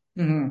already.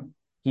 Mm-hmm.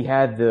 He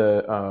had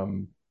the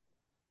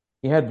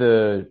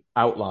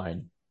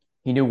outline.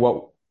 He knew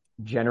what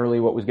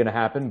was going to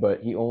happen,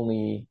 but he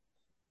only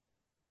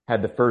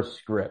had the first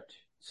script.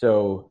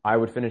 So I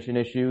would finish an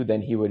issue,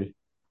 then he would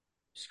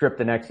script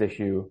the next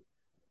issue.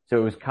 So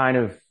it was kind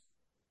of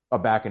a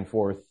back and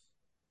forth.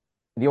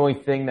 The only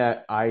thing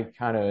that I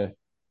kind of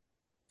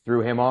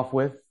threw him off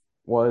with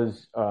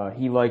was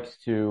he likes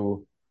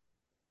to,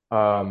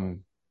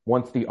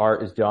 once the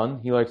art is done,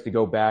 he likes to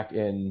go back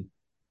and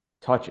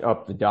touch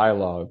up the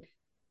dialogue,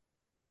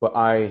 but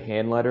I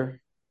hand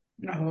letter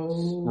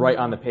right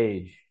on the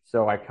page.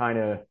 So I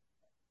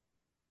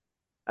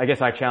guess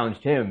I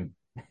challenged him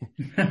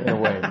in a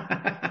way,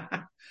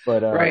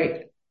 but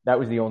Right. that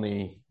was the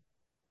only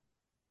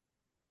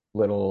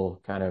little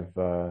kind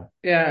of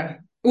Yeah.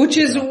 Which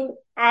is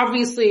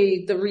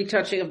obviously the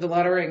retouching of the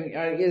lettering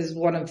is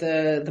one of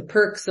the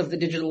perks of the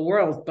digital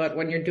world. But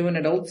when you're doing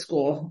it old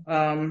school,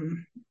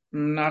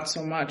 not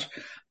so much.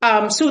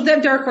 So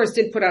then Dark Horse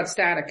did put out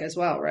Static as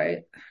well, right?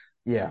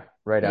 Yeah,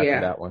 right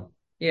after that one.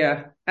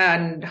 Yeah.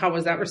 And how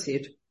was that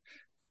received?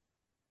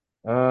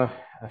 I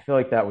feel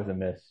like that was a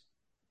miss.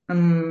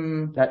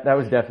 That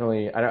was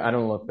definitely, I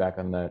don't look back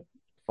on that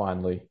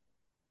fondly.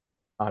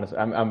 Honestly,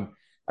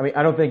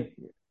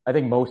 I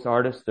think most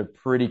artists, they're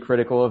pretty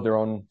critical of their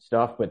own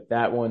stuff, but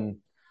that one,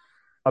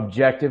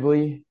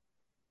 objectively,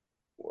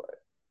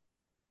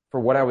 for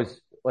what I was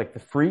like,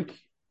 The Freak,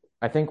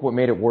 I think what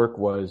made it work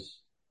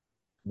was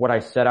what I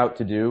set out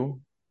to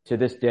do. To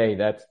this day,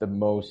 that's the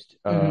most,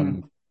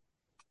 my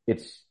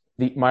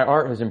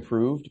art has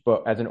improved,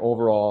 but as an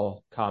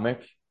overall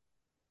comic,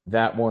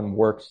 that one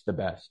works the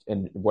best.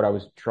 And what I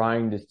was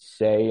trying to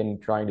say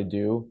and trying to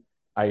do,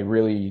 I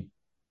really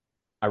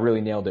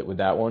nailed it with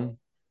that one.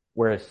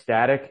 Whereas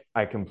Static,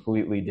 I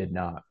completely did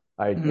not.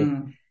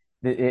 In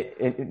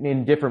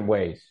different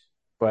ways,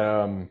 but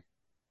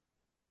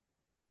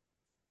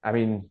I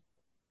mean,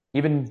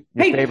 even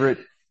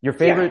your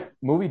favorite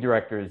movie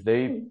directors,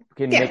 they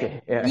can make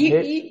a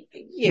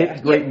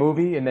great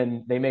movie, and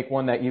then they make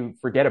one that you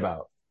forget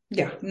about.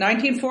 Yeah,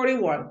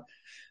 1941.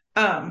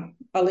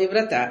 I'll leave it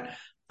at that.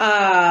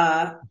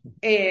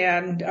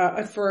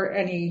 For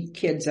any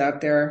kids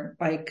out there,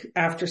 like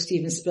after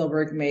Steven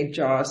Spielberg made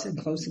Jaws and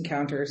Close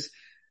Encounters,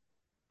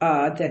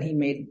 then he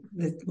made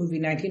the movie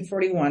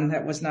 1941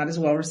 that was not as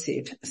well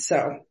received.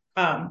 So,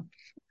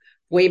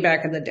 way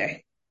back in the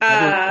day.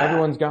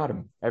 Everyone's got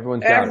him.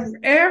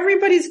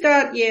 Everybody's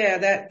got,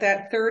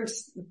 that third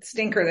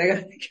stinker they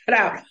got to get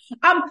out.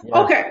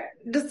 Okay.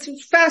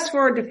 Let's fast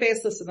forward to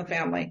Faceless in the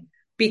Family,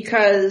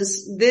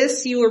 because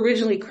this you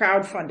originally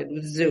crowdfunded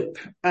with Zoop.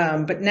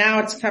 But now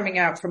it's coming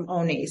out from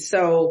Oni.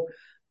 So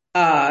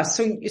you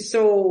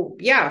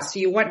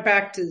went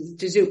back to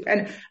Zoop,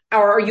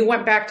 or you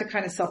went back to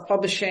kind of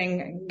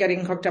self-publishing,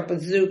 getting hooked up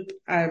with Zoop.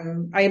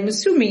 I am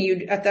assuming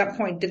you at that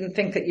point didn't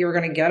think that you were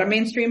going to get a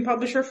mainstream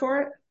publisher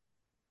for it.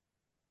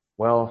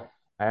 Well,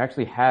 I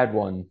actually had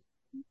one.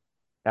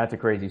 That's a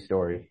crazy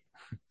story.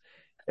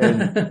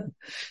 And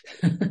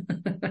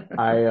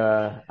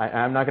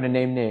I'm not going to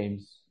name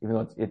names, even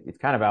though it's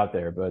kind of out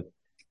there, but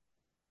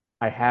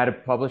I had a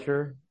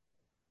publisher.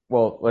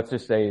 Well, let's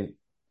just say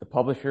the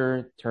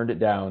publisher turned it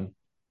down.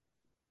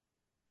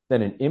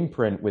 Then an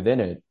imprint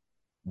within it,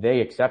 they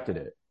accepted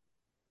it.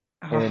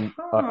 And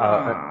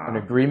an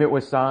agreement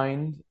was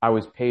signed. I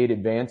was paid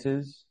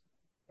advances.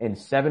 And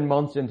 7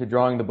 months into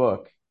drawing the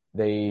book,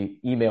 they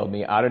emailed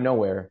me out of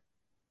nowhere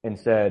and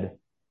said,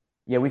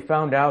 yeah, we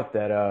found out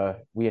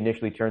that we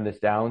initially turned this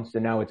down. So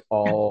now it's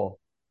all,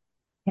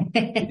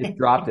 we just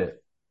dropped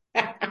it.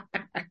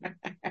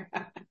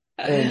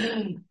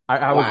 And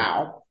I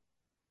Wow.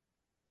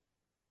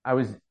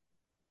 was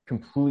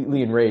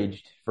completely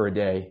enraged for a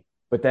day,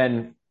 but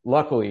then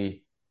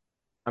luckily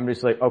I'm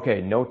just like,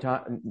 okay, no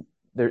time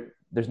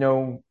there's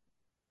no,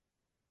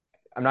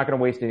 I'm not going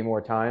to waste any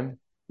more time.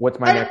 What's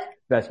my next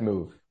best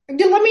move?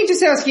 Let me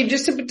just ask you,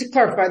 just to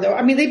clarify though,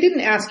 I mean, they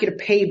didn't ask you to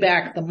pay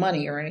back the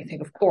money or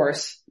anything, of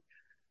course.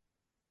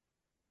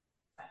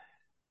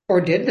 Or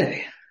did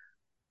they?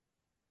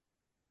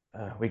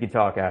 We can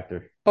talk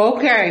after.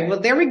 Okay. Well,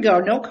 there we go.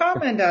 No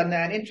comment on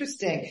that.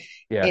 Interesting.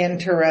 Yeah.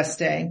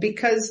 Interesting.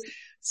 Because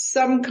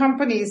some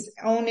companies'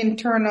 own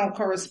internal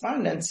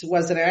correspondence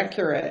wasn't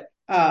accurate.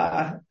 Ouch.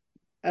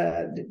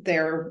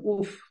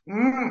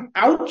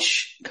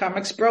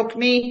 Comics broke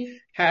me.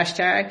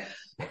 Hashtag.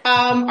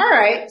 All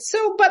right.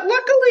 So, but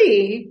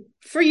luckily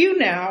for you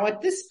now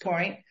at this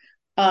point,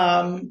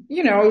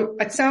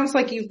 it sounds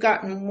like you've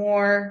gotten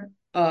more,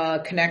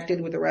 connected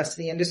with the rest of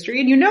the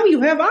industry and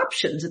you have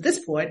options at this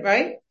point,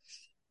 right?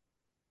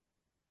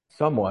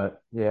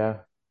 Somewhat. Yeah.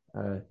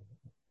 Well,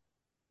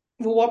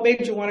 what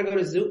made you want to go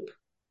to Zoop?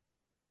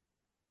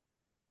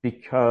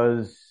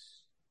 Because,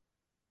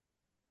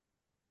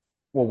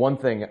 well, one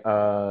thing,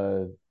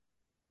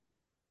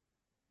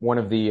 one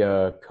of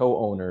the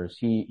co-owners,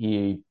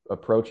 he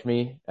approached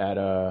me at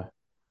a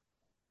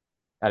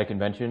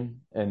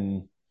convention,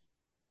 and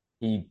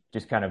he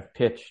just kind of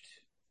pitched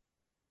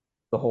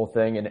the whole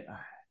thing, and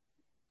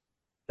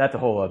that's a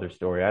whole other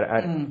story.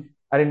 I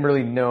didn't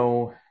really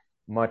know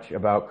much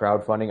about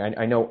crowdfunding.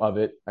 I know of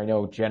it. I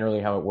know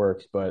generally how it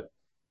works, but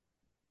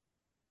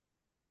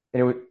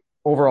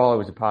overall it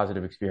was a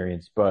positive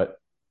experience. But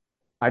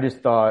I just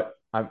thought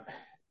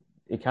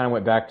it kind of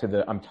went back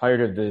to I'm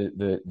tired of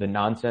the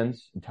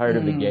nonsense. I'm tired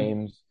of the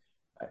games.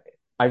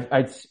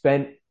 I'd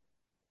spent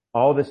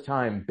all this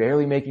time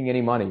barely making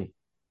any money,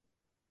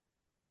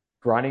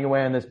 grinding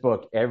away on this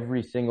book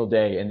every single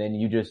day, and then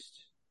you just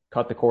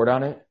cut the cord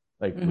on it.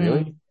 Like,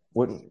 really?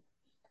 What?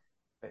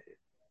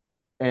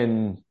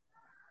 And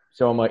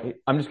so I'm like,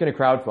 I'm just going to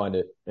crowdfund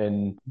it.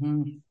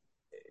 And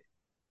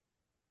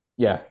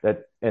yeah,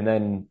 and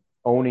then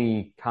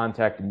Oni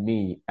contacted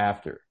me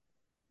after.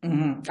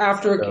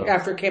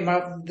 After it came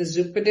out, the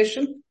Zoop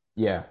edition?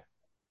 Yeah.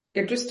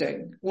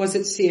 Interesting. Was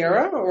it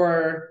Sierra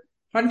or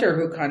Hunter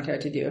who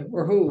contacted you,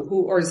 or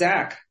who, or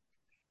Zach?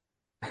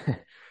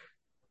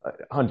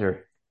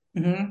 Hunter.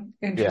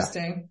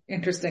 Interesting. Yeah.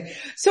 Interesting.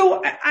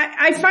 So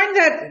I find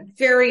that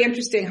very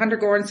interesting. Hunter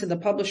Goranson, the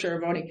publisher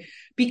of Oni,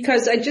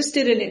 because I just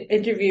did an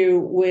interview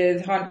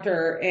with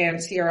Hunter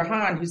and Sierra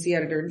Hahn, who's the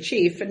editor in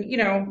chief. And,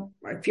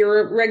 if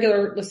you're a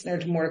regular listener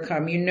to More to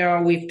Come,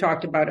 we've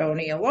talked about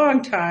Oni a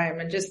long time,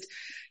 and just,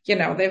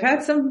 they've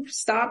had some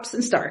stops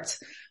and starts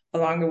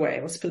along the way.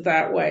 Let's put it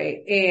that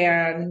way.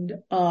 And,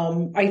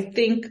 I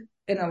think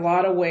in a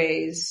lot of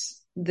ways,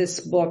 this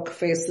book,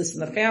 Faceless in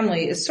the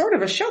Family, is sort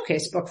of a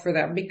showcase book for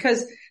them,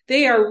 because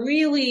they are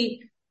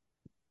really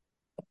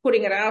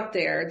putting it out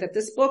there that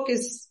this book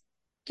is,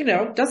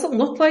 doesn't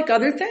look like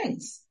other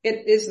things.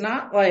 It is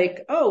not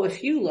like, oh,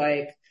 if you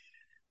like,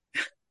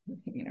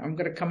 I'm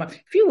going to come up,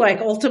 if you like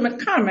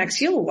Ultimate Comics,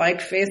 you'll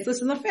like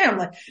Faceless in the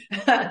Family.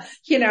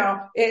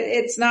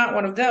 It's not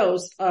one of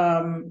those.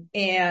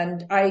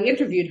 And I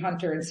interviewed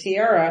Hunter and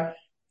Sierra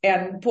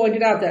and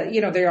pointed out that,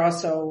 they're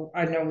also,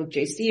 I know with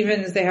Jay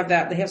Stevens, they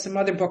have some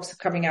other books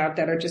coming out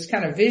that are just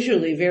kind of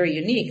visually very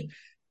unique.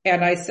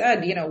 And I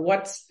said,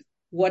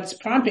 what's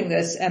prompting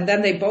this? And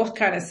then they both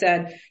kind of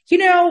said,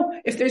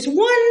 if there's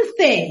one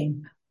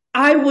thing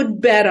I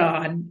would bet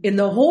on in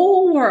the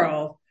whole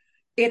world,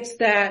 it's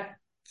that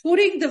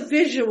putting the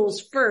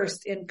visuals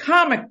first in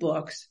comic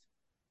books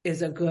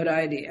is a good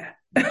idea.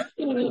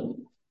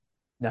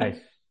 Nice.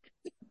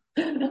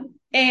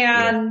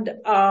 And,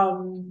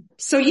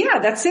 so yeah,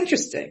 that's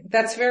interesting.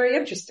 That's very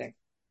interesting.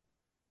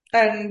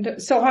 And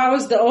so how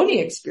has the Oni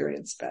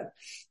experience been?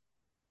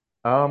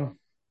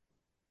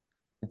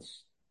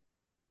 It's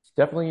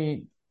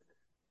definitely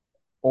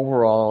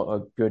overall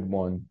a good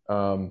one.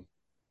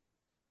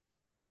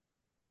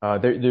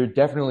 They're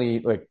definitely,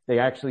 like, they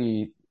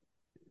actually,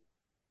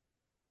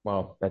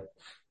 well, that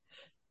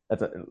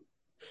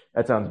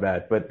sounds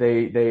bad, but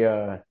they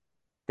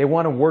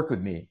want to work with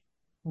me.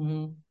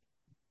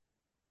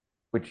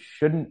 Which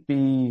shouldn't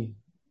be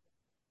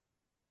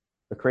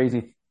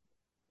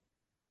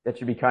that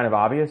should be kind of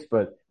obvious,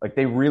 but like,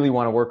 they really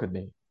want to work with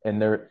me,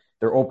 and they're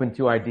open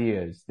to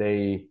ideas.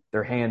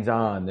 They're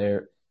hands-on.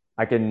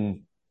 I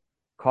can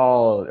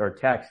call or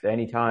text at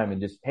any time and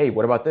just, hey,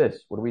 what about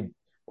this? What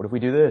if we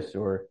do this?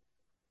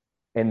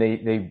 And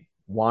they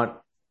want,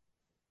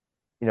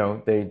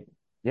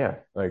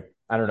 like,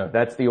 I don't know.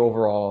 That's the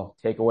overall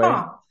takeaway.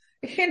 Huh.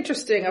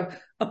 Interesting.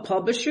 A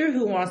publisher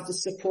who wants to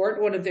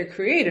support one of their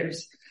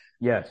creators.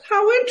 Yes.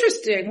 How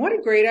interesting. What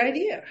a great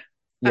idea.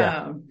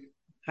 Yeah.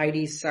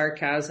 Heidi's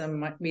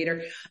sarcasm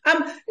meter.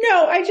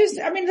 No,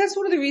 that's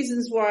one of the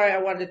reasons why I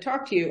wanted to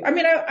talk to you.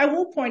 I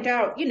will point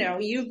out,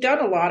 you've done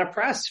a lot of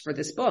press for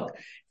this book,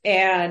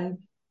 and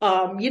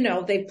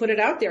they put it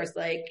out there. It's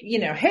like,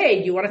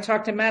 hey, you want to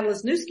talk to Matt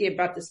Lesniewski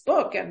about this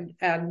book? And,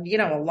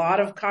 a lot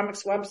of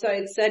comics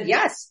websites said,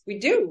 yes, we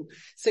do.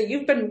 So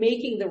you've been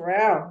making the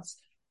rounds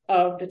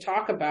to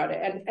talk about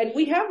it. And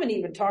we haven't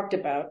even talked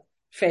about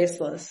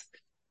Faceless,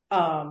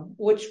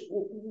 which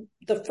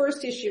the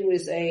first issue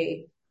is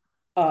a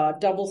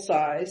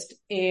double-sized,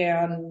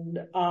 and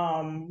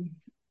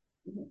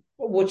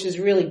which is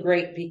really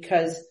great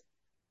because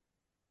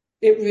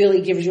it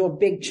really gives you a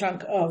big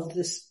chunk of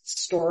this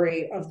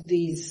story of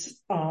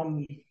these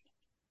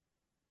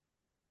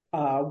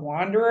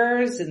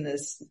wanderers in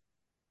this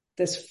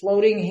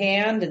floating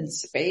hand in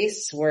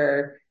space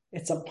where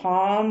it's a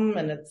palm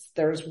and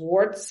there's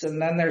warts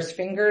and then there's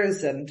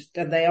fingers and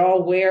they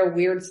all wear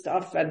weird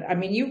stuff. And I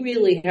mean, you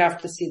really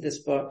have to see this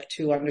book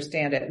to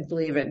understand it and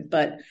believe it.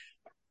 But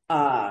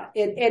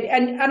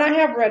and I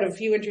have read a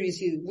few interviews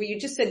where you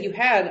just said you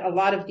had a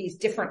lot of these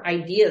different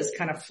ideas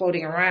kind of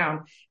floating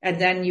around, and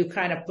then you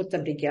kind of put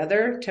them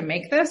together to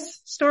make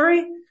this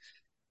story.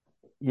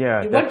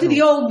 Yeah. You went to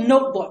the old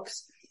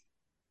notebooks.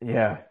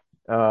 Yeah.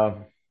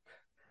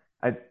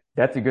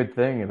 That's a good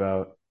thing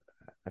about,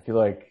 I feel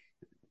like,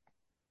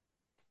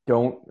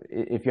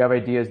 if you have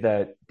ideas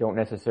that don't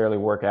necessarily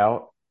work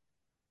out,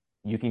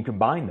 you can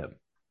combine them.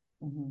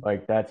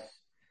 Like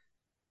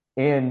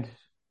and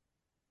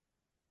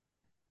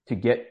to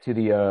get to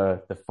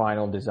the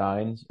final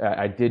designs,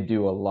 I did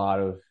do a lot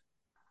of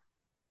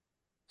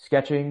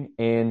sketching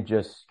and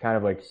just kind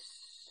of like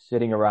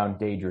sitting around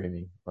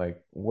daydreaming.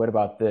 Like, what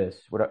about this?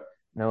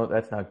 No,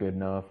 that's not good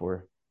enough.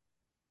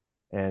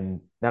 And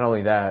not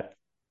only that,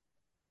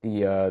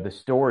 the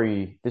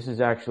story, this is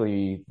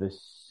actually the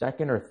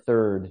second or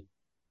third.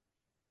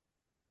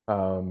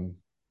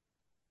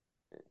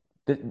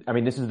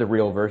 This is the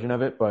real version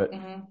of it, but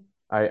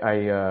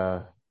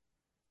I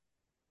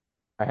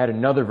had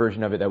another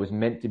version of it that was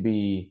meant to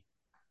be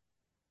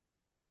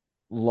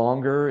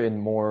longer and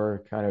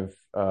more kind of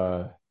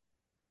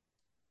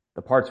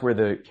the parts where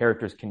the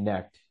characters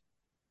connect.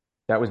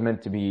 That was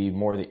meant to be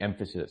more the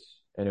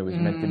emphasis, and it was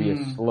meant to be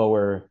a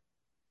slower.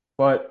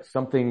 But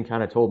something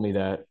kind of told me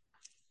that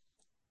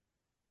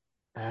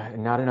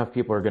not enough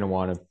people are going to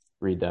want to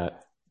read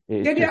that.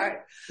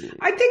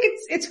 I think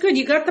it's good.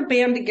 You got the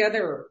band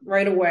together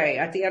right away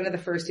at the end of the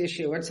first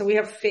issue. And so we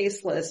have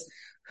Faceless,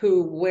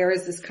 who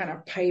wears this kind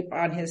of pipe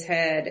on his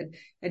head,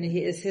 and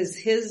his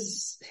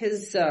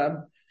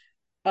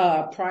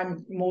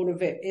prime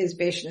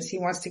motivation is he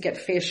wants to get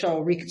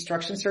facial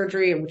reconstruction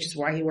surgery, which is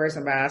why he wears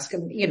a mask.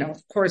 And,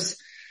 of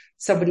course,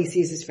 somebody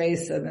sees his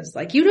face and it's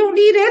like, you don't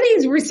need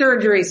any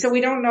surgery. So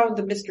we don't know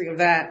the mystery of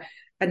that.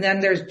 And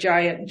then there's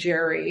Giant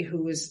Jerry,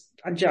 who is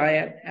a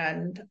giant,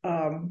 and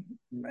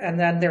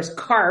then there's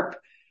Carp,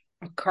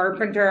 a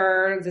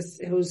carpenter,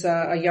 who's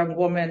a young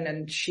woman,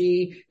 and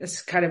she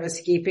is kind of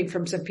escaping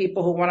from some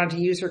people who wanted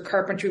to use her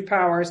carpentry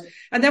powers.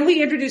 And then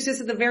we introduce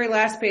this at the very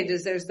last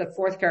pages. There's the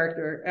fourth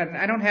character, and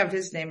I don't have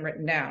his name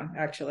written down,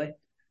 actually.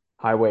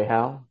 Highway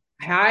Hal?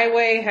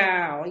 Highway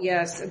Hal,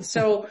 yes. And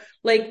so,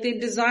 like, the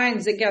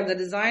designs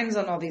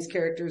on all these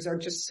characters are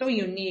just so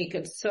unique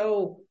and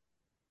so,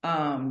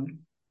 I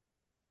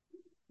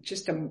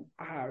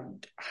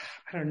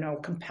don't know,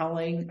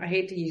 compelling. I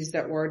hate to use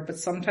that word, but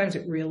sometimes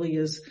it really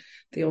is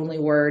the only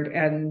word.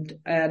 And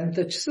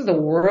the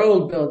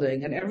world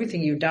building and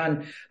everything you've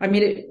done. I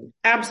mean, it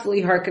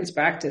absolutely harkens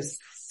back to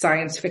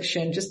science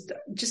fiction, just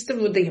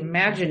with the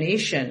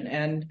imagination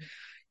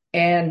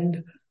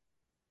and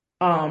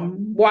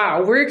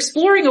wow, we're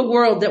exploring a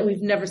world that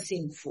we've never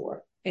seen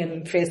before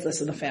in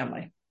Faceless in the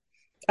Family.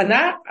 And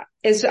that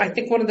is, I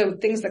think, one of the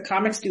things that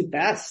comics do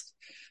best.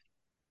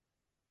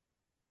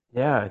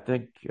 Yeah, I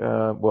think,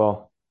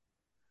 well,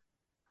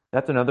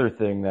 that's another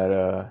thing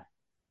that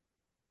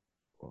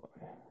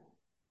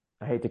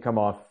I hate to come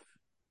off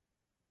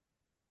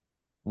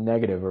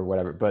negative or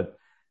whatever, but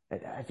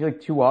I feel like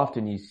too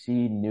often you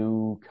see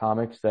new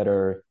comics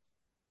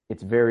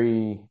it's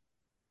very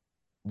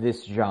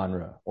this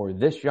genre or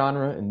this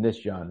genre and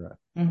this genre.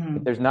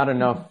 But there's not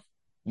enough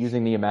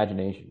using the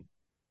imagination.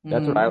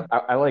 That's what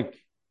I like.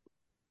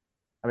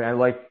 I mean, I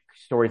like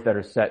stories that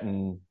are set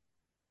in,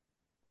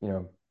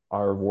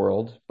 our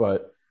world,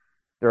 but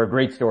there are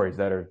great stories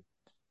that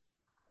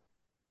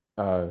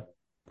are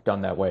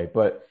done that way.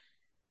 But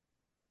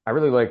I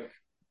really like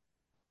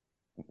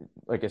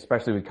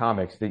especially with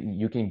comics, that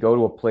you can go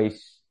to a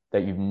place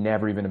that you've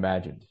never even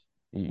imagined.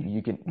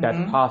 You can,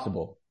 that's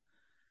possible.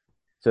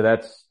 So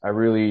I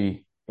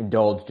really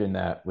indulged in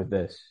that with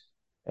this.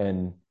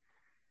 And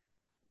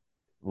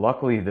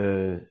luckily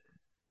the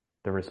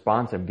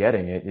response I'm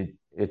getting,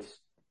 it's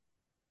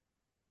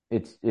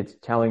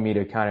telling me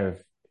to kind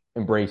of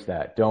embrace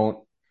that.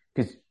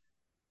 Because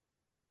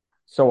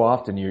so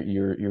often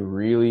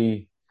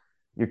you're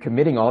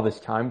committing all this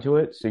time to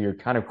it. So you're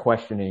kind of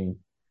questioning,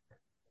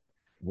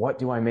 what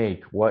do I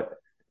make? What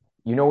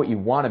you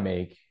want to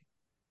make,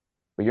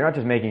 but you're not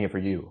just making it for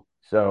you.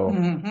 So,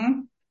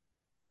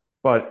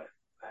 but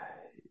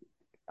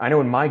I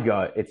know in my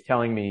gut, it's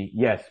telling me,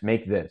 yes,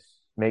 make this,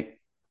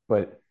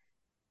 but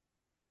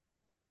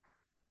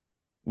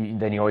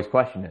then you always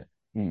question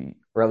it,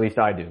 or at least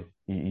I do.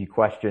 You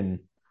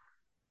question,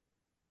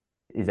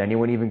 is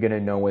anyone even going to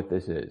know what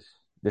this is?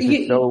 This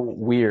is so You,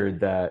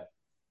 weird that,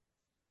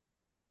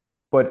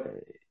 but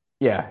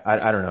yeah,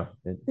 I don't know.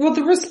 well,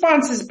 the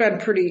response has been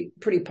pretty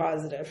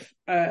positive,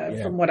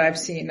 Yeah. from what I've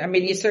seen. I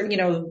mean,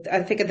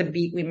 I think at the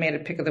Beat we made a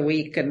pick of the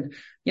week, and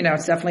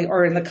it's definitely,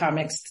 or in the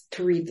comics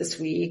to read this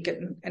week,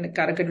 and it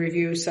got a good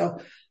review. So,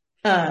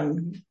 at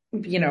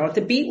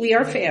the Beat we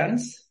are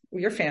fans.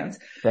 We are fans.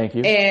 Thank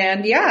you.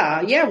 And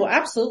yeah, well,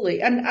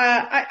 absolutely. And,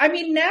 I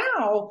mean,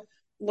 now,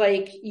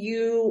 like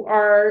you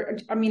are,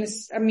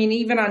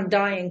 even on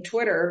Dying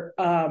Twitter,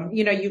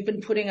 you've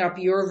been putting up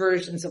your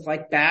versions of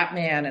like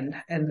Batman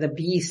and the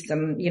Beast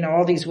and,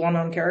 all these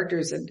well-known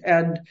characters,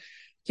 and,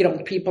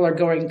 people are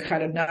going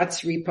kind of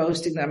nuts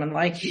reposting them and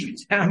liking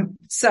them.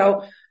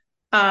 So,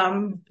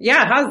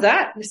 yeah, how's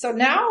that? So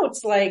now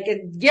it's like,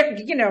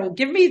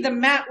 give me the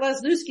Matt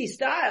Lesniewski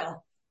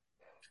style.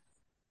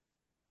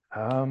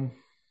 Um,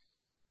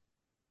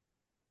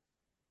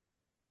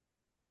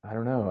 I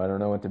don't know. I don't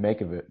know what to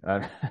make of it.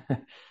 I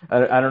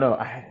don't know.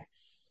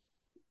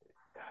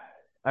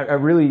 I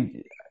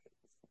really,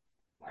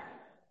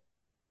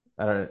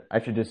 I don't,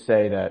 I should just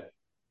say that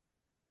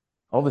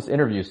all this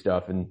interview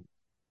stuff and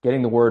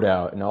getting the word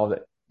out and all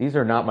that, these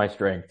are not my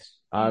strengths.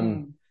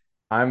 Mm.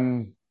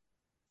 I'm,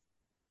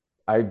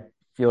 I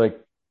feel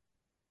like,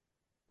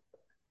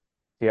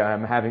 yeah,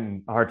 I'm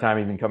having a hard time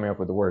even coming up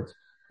with the words.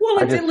 Well,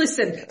 I just,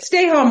 listen,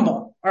 stay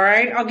humble. All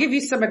right. I'll give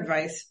you some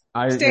advice.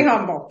 Stay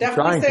humble. I'm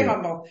Definitely trying stay to,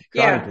 humble.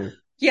 trying Yeah. to.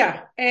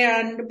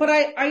 Yeah. But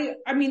I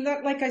mean,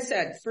 that, like I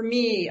said, for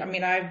me, I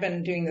mean, I've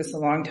been doing this a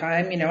long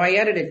time. I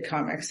edited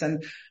comics,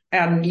 and,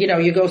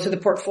 you go through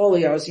the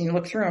portfolios and you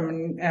look through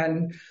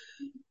them,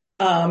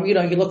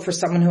 you look for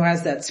someone who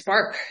has that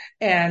spark.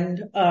 And,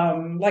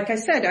 like I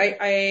said,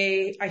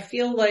 I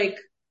feel like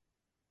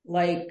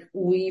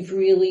we've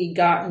really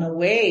gotten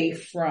away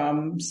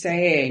from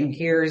saying,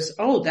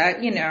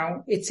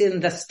 it's in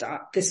this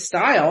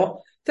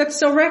style that's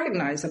so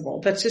recognizable.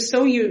 That's just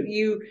so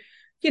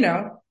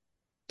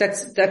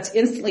that's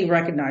instantly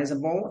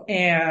recognizable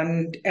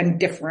and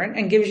different,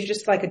 and gives you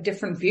just like a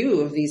different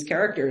view of these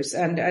characters.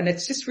 And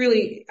it's just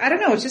really, I don't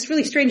know, it's just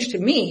really strange to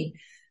me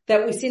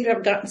that we seem to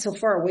have gotten so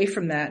far away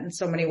from that in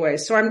so many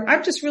ways. So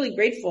I'm just really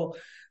grateful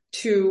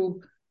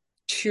to,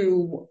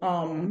 to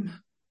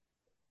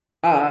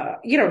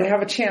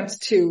have a chance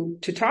to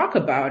talk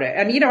about it.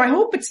 And, I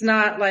hope it's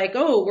not like,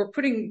 oh, we're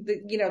putting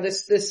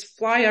this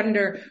fly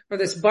under, or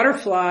this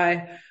butterfly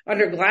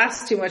under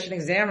glass too much and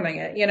examining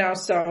it,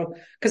 so,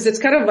 cause it's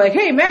kind of like,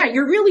 hey, Matt,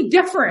 you're really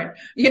different.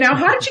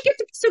 How did you get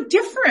to be so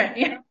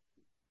different?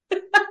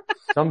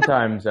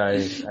 Sometimes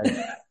I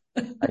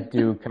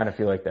do kind of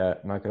feel like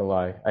that. I'm not gonna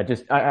lie.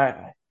 If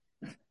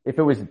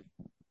it was,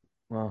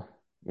 well,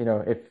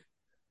 if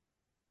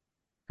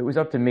it was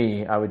up to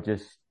me, I would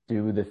just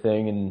do the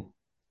thing, and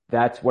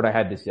that's what I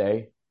had to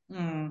say.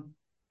 Mm.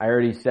 I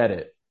already said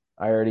it.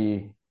 I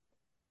don't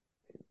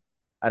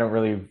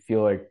really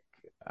feel like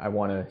I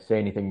want to say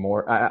anything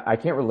more. I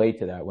can't relate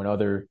to that when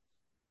other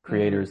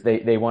creators,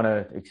 they want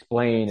to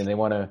explain, and they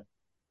want to,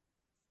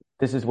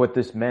 this is what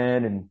this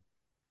meant, and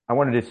I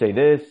wanted to say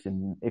this,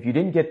 and if you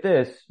didn't get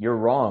this, you're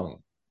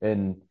wrong.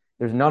 And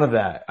there's none of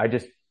that. I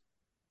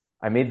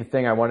made the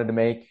thing I wanted to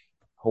make.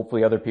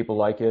 Hopefully other people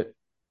like it.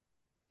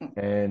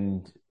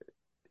 And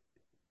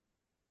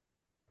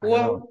I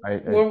don't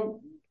know. Well,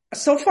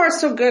 so far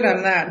so good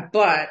on that,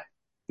 but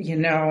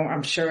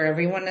I'm sure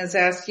everyone has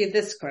asked you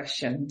this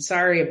question.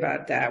 Sorry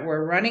about that.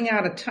 We're running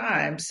out of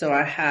time, so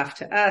I have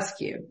to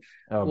ask you,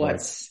 Oh boy.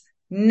 what's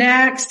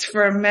next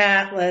for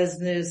Matt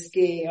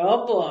Lesniewski?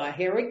 Oh boy,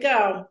 here we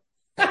go.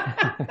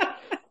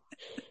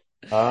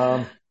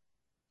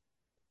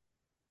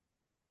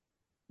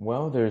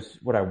 Well, there's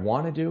what I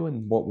want to do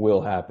and what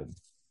will happen.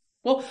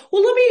 Well,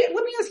 let me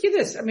ask you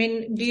this. I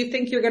mean, do you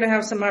think you're going to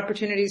have some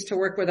opportunities to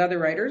work with other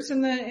writers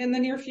in the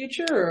near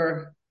future,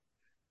 or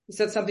is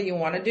that something you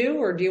want to do,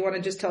 or do you want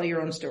to just tell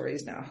your own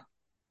stories now?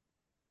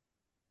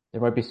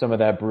 There might be some of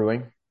that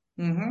brewing.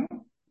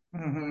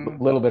 Mm-hmm.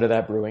 A little bit of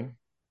that brewing.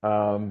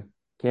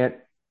 Can't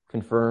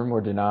confirm or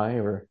deny,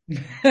 or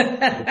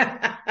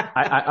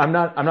I'm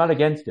not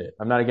against it.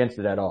 I'm not against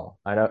it at all.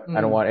 I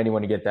don't want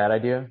anyone to get that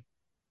idea.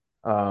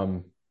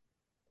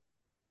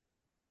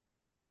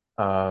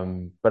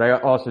 But I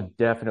also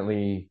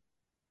definitely,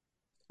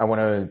 I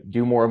want to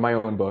do more of my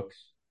own books,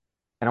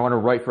 and I want to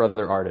write for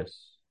other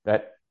artists.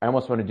 That I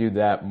almost want to do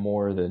that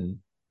more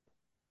than,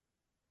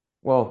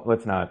 well,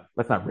 let's not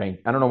rank.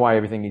 I don't know why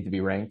everything needs to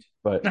be ranked,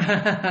 but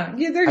yeah,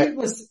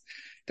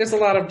 there's a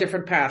lot of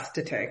different paths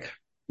to take.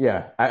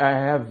 Yeah, I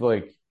have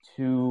like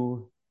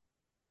two.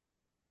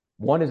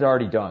 One is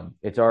already done.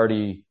 It's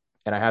already,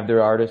 and I have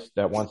their artist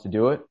that wants to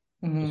do it.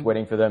 Just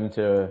waiting for them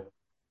to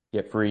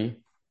get free.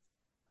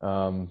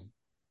 I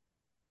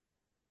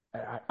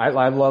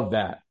love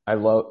that.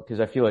 Because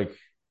I feel like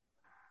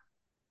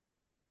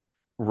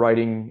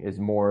writing is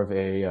more of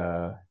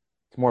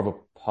it's more of a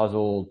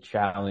puzzle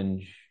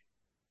challenge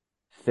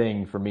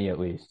thing for me, at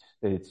least.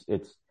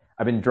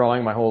 I've been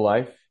drawing my whole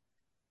life,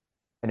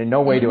 And in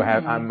no way do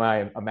I'm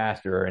a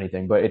master or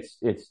anything, but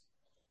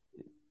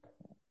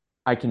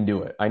I can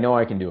do it. I know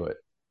I can do it.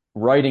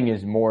 Writing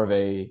is more of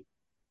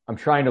I'm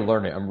trying to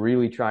learn it. I'm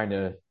really trying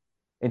to,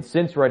 and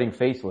since writing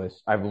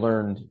Faceless, I've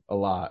learned a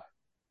lot.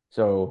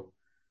 So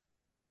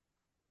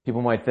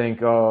people might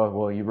think, oh,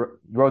 well, you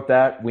wrote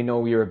that. We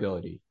know your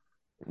ability.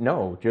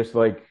 No, just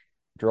like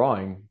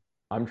drawing,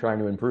 I'm trying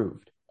to improve.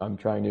 I'm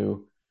trying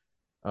to,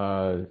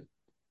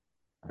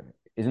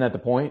 isn't that the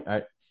point?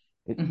 That's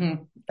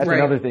Right.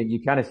 another thing.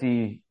 You kind of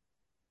see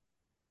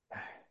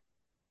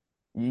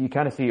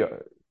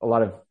a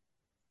lot of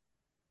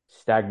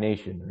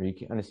stagnation, or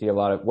you kind of see a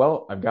lot of,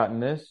 well, I've gotten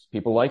this,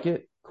 people like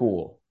it,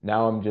 cool.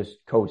 Now I'm just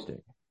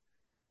coasting.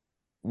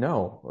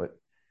 No,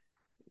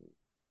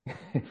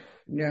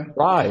 Yeah.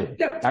 try.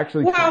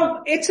 Actually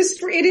Well, it's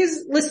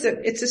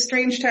a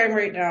strange time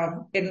right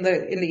now in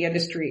the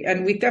industry.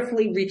 And we've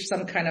definitely reached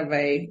some kind of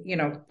a,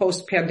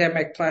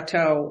 post-pandemic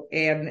plateau,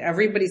 and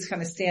everybody's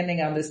kind of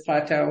standing on this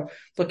plateau,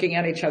 looking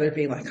at each other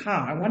being like,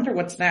 I wonder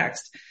what's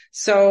next.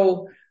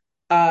 So,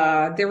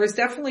 there was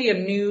definitely a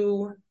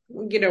new,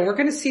 we're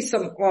going to see a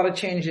lot of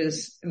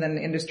changes in the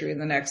industry in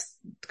the next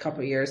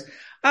couple of years.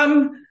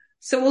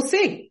 So we'll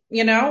see,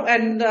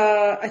 and,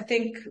 I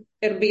think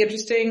it'll be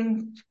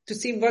interesting to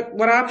see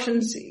what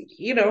options,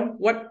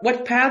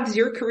 what paths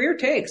your career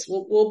takes.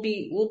 We'll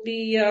be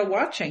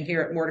watching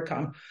here at More to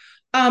Come.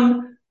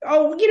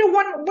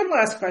 One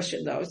last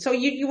question though. So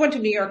you went to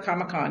New York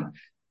Comic Con,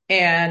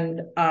 and,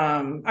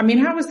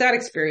 how was that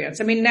experience?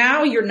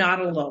 Now you're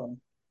not alone,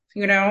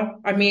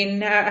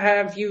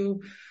 have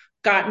you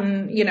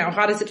gotten,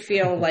 how does it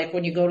feel like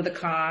when you go to the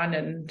con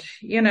and,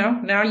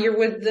 now you're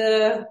with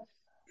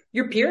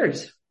your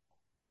peers?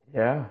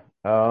 Yeah.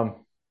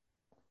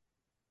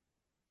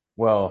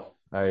 Well,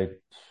 I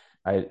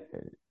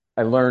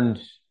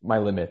learned my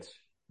limits,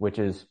 which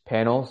is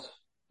panels,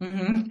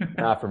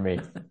 not for me.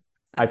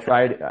 I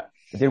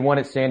did one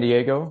at San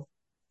Diego,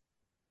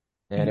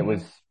 and it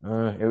was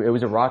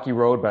a rocky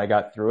road, but I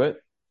got through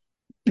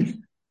it.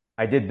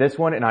 I did this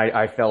one, and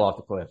I fell off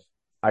the cliff.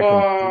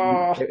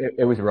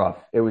 It was rough.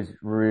 It was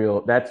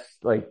real. That's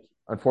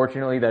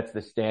unfortunately, that's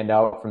the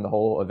standout from the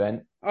whole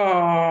event.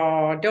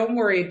 Oh, don't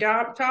worry.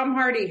 Tom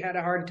Hardy had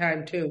a hard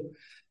time too,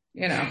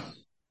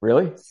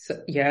 Really?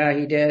 So, yeah,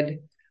 he did.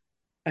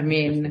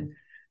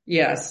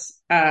 Yes.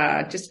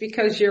 Just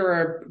because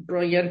you're a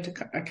brilliant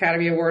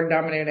Academy Award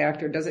nominated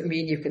actor doesn't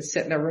mean you could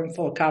sit in a room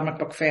full of comic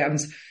book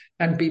fans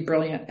and be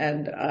brilliant.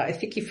 And, I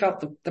think he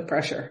felt the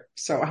pressure.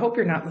 So I hope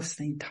you're not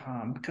listening,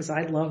 Tom, because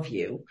I love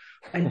you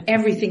and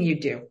everything you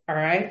do. All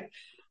right.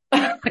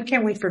 I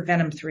can't wait for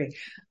Venom 3.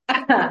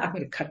 I'm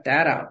going to cut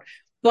that out.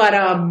 But,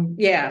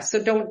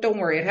 so don't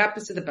worry. It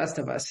happens to the best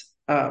of us,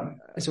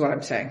 is what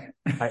I'm saying.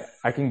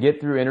 I can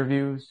get through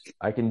interviews.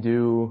 I can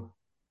do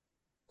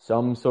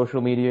some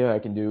social media. I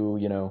can do,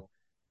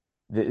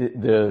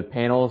 the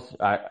panels.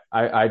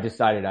 I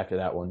decided after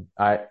that one,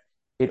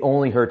 it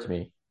only hurts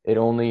me.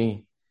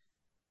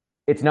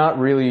 It's not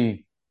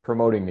really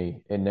promoting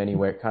me in any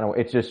way.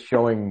 It's just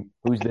showing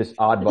who's this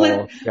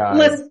oddball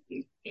guy.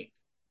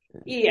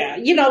 Yeah.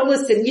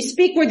 Listen, you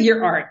speak with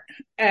your art,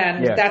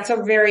 and that's a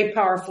very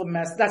powerful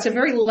message. That's a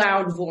very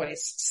loud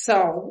voice.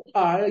 So,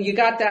 you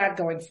got that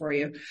going for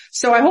you.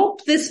 So I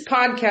hope this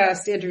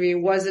podcast interview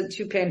wasn't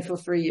too painful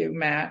for you,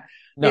 Matt.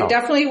 No. It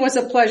definitely was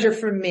a pleasure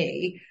for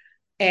me.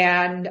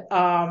 And,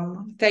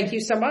 thank you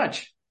so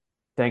much.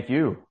 Thank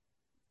you.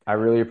 I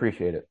really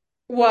appreciate it.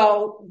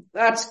 Well,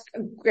 that's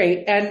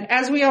great. And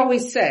as we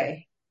always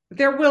say,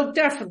 there will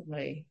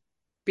definitely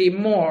be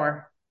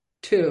more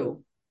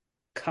to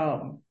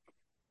come.